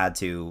 and then had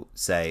to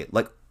say,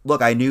 like,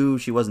 look, I knew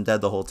she wasn't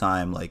dead the whole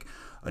time. Like,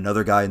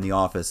 another guy in the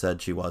office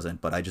said she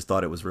wasn't, but I just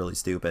thought it was really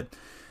stupid.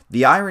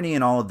 The irony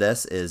in all of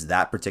this is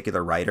that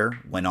particular writer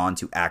went on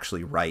to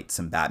actually write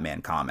some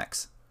Batman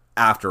comics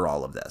after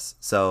all of this.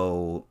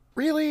 So,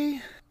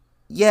 really?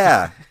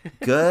 Yeah,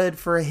 good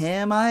for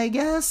him, I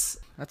guess.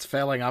 That's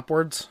failing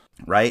upwards.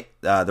 Right?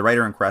 The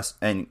writer in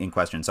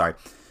question,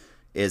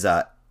 is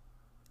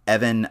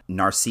Evan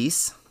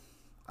Narcisse,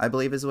 I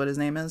believe is what his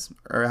name is,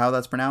 or how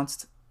that's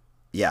pronounced.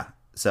 Yeah.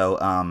 So,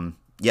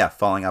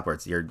 falling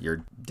upwards.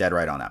 You're dead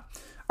right on that.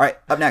 All right,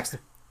 up next,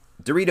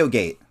 Dorito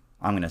Gate.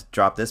 I'm going to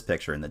drop this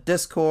picture in the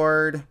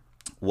Discord.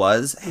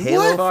 Was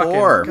Halo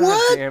 4.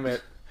 God damn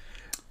it.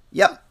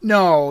 Yep.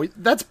 No,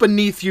 that's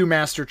beneath you,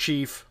 Master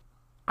Chief.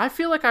 I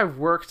feel like I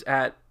worked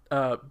at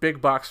a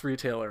big box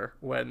retailer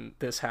when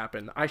this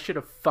happened. I should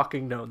have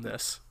fucking known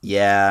this.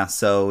 Yeah,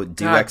 so God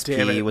damn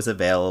DXP it. was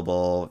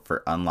available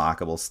for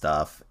unlockable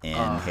stuff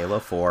in Halo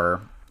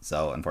 4.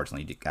 So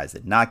unfortunately, you guys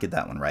did not get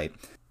that one right.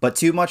 But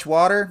Too Much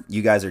Water,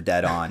 you guys are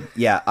dead on.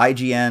 Yeah,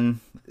 IGN,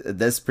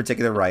 this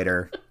particular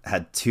writer,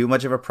 had too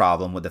much of a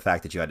problem with the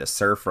fact that you had to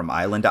surf from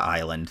island to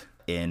island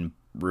in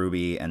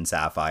Ruby and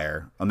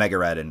Sapphire, Omega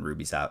Red and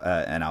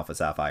and Alpha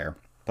Sapphire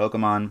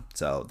Pokemon.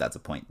 So that's a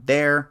point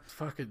there.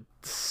 Fucking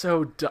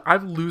so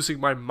I'm losing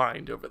my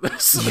mind over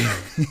this.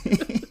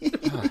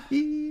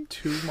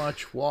 Too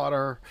much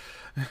water.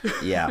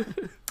 Yeah.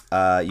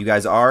 You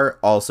guys are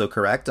also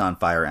correct on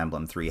Fire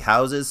Emblem Three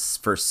Houses.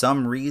 For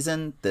some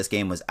reason, this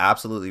game was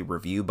absolutely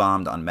review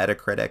bombed on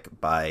Metacritic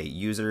by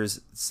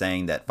users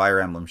saying that Fire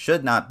Emblem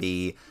should not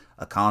be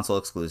a console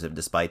exclusive,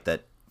 despite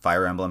that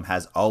Fire Emblem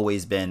has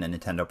always been a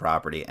Nintendo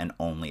property and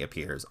only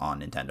appears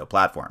on Nintendo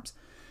platforms.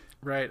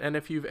 Right, and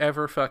if you've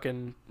ever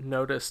fucking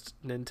noticed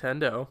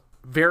Nintendo,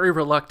 very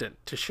reluctant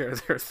to share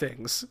their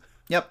things.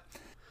 Yep.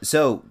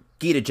 So,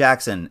 Gita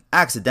Jackson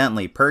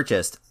accidentally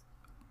purchased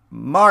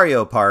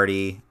Mario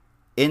Party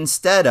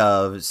instead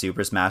of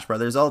Super Smash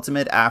Bros.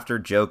 Ultimate after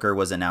Joker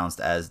was announced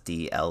as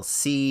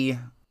DLC.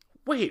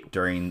 Wait,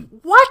 during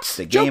what?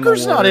 The Game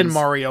Joker's not in Awards.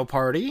 Mario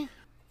Party.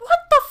 What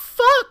the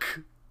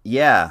fuck?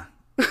 Yeah.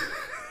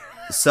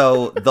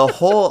 So the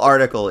whole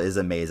article is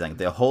amazing.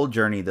 The whole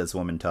journey this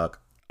woman took.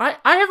 I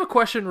have a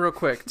question real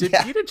quick. Did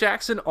Gita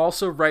Jackson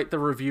also write the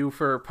review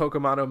for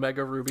Pokemon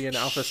Omega Ruby and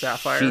Alpha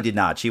Sapphire? She did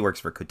not. She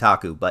works for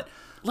Kotaku, but...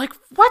 Like,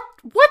 what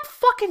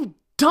fucking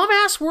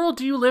dumbass world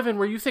do you live in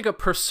where you think a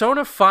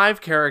Persona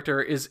 5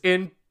 character is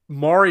in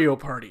Mario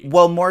Party?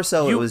 Well, more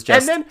so it was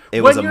just... And then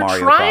it when was a you're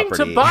Mario trying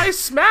property. to buy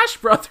Smash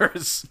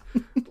Brothers,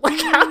 like,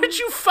 how did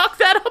you fuck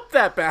that up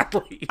that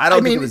badly? I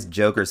don't think it was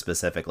Joker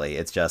specifically.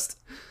 It's just...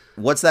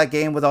 What's that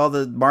game with all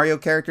the Mario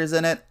characters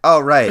in it? Oh,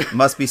 right.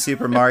 Must be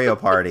Super Mario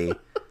Party.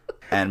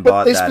 And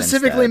bought They that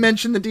specifically instead.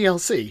 mentioned the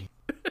DLC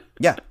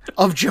Yeah.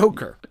 of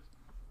Joker.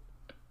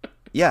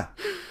 Yeah.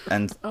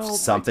 And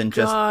something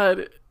just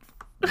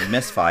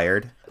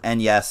misfired.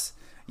 And yes,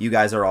 you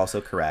guys are also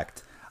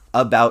correct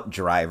about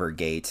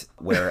Drivergate,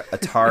 where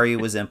Atari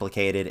was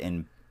implicated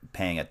in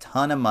paying a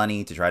ton of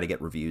money to try to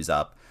get reviews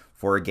up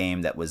for a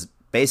game that was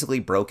basically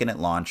broken at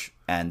launch.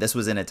 And this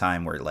was in a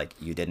time where, like,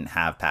 you didn't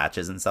have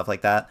patches and stuff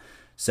like that.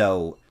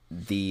 So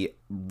the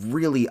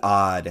really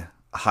odd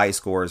high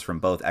scores from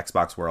both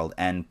Xbox World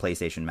and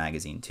PlayStation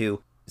Magazine 2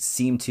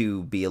 seem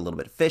to be a little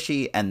bit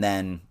fishy. And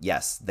then,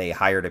 yes, they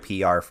hired a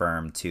PR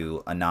firm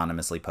to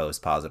anonymously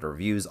post positive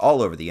reviews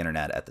all over the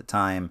internet at the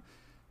time.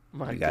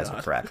 You guys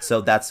are correct.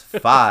 So that's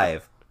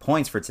 5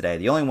 points for today.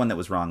 The only one that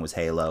was wrong was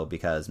Halo,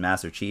 because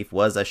Master Chief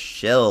was a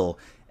shill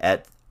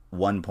at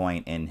one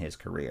point in his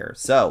career.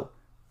 So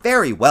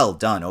very well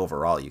done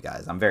overall, you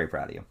guys. I'm very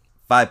proud of you.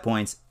 5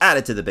 points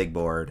added to the big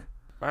board.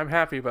 I'm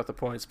happy about the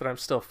points, but I'm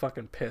still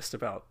fucking pissed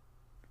about,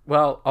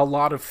 well, a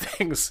lot of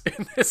things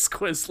in this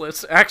quiz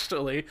list,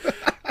 actually.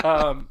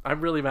 I'm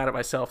really mad at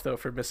myself, though,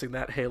 for missing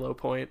that Halo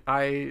point.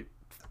 I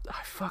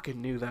fucking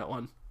knew that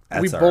one.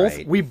 That's all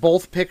right. We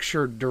both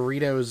pictured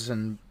Doritos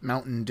and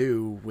Mountain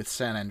Dew with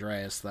San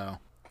Andreas, though.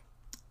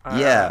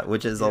 Yeah,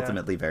 which is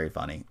ultimately very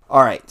funny.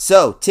 All right,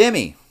 so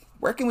Timmy,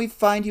 where can we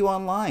find you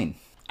online?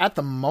 At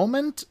the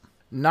moment,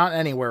 not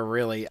anywhere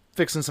really.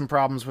 Fixing some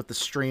problems with the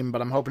stream,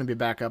 but I'm hoping to be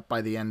back up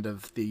by the end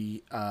of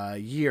the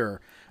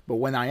year. But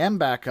when I am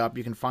back up,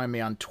 you can find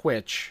me on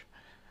Twitch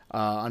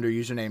under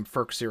username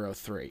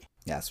Ferk03.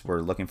 Yes,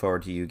 we're looking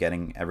forward to you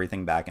getting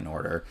everything back in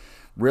order.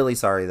 Really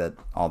sorry that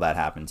all that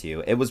happened to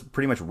you. It was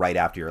pretty much right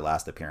after your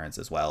last appearance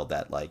as well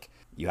that, like,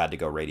 you had to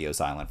go radio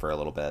silent for a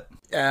little bit.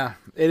 Yeah,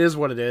 it is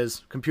what it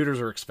is. Computers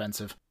are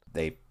expensive.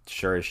 They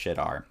sure as shit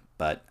are.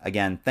 But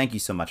again, thank you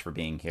so much for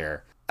being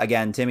here.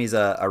 Again, Timmy's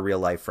a real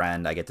life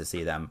friend. I get to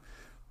see them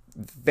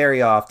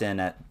very often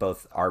at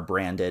both our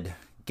branded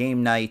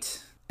game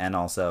night and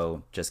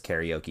also just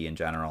karaoke in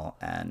general.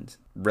 And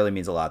really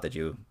means a lot that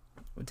you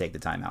would take the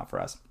time out for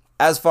us.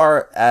 As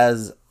far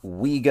as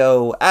we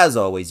go, as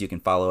always, you can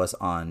follow us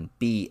on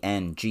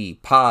BNG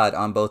Pod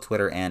on both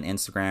Twitter and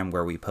Instagram,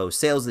 where we post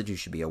sales that you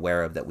should be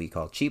aware of that we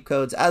call cheap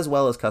codes, as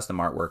well as custom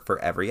artwork for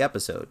every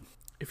episode.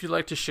 If you'd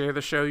like to share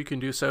the show, you can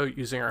do so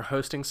using our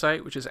hosting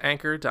site, which is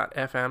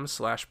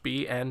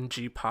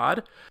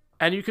anchor.fm/BNGpod.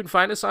 And you can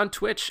find us on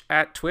Twitch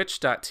at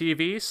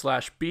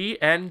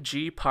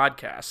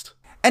twitch.tv/BNGpodcast.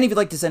 And if you'd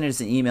like to send us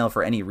an email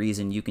for any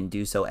reason, you can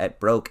do so at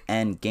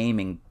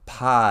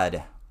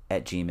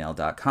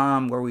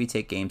brokeandgamingpod@gmail.com, where we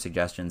take game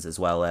suggestions as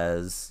well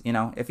as, you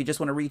know, if you just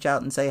want to reach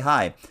out and say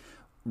hi.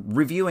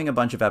 Reviewing a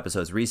bunch of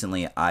episodes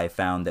recently, I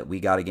found that we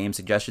got a game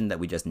suggestion that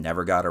we just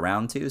never got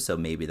around to, so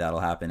maybe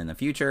that'll happen in the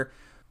future.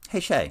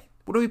 Hey, Shay,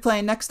 what are we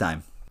playing next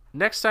time?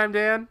 Next time,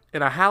 Dan,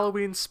 in a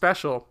Halloween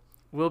special,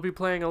 we'll be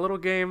playing a little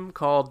game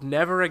called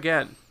Never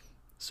Again.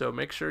 So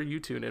make sure you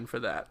tune in for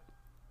that.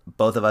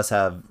 Both of us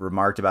have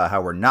remarked about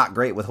how we're not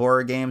great with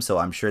horror games, so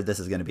I'm sure this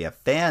is going to be a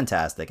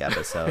fantastic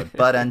episode.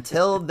 But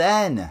until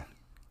then,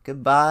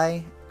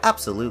 goodbye,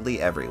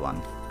 absolutely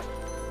everyone.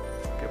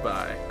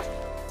 Goodbye.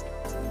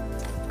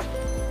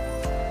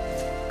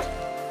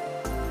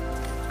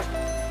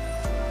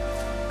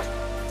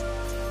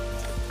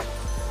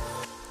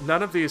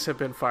 None of these have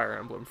been Fire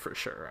Emblem for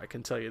sure, I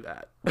can tell you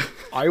that.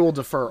 I will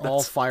defer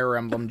all Fire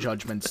Emblem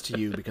judgments to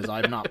you because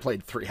I've not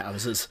played Three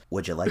Houses.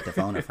 Would you like to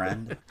phone a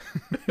friend?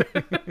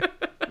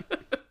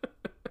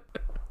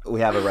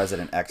 We have a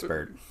resident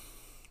expert.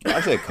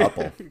 Actually, a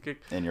couple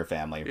in your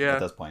family at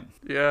this point.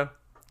 Yeah.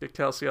 Get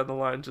Kelsey on the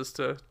line just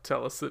to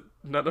tell us that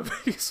none of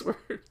these were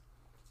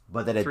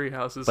Three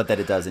Houses. But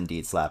that it does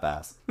indeed slap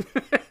ass.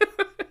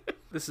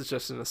 This is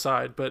just an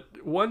aside,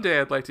 but one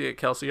day I'd like to get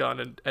Kelsey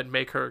on and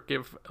make her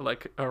give,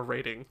 like, a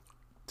rating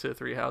to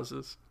Three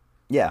Houses.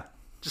 Yeah.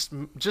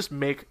 Just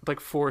make, like,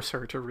 force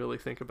her to really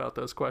think about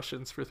those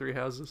questions for Three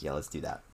Houses. Yeah, let's do that.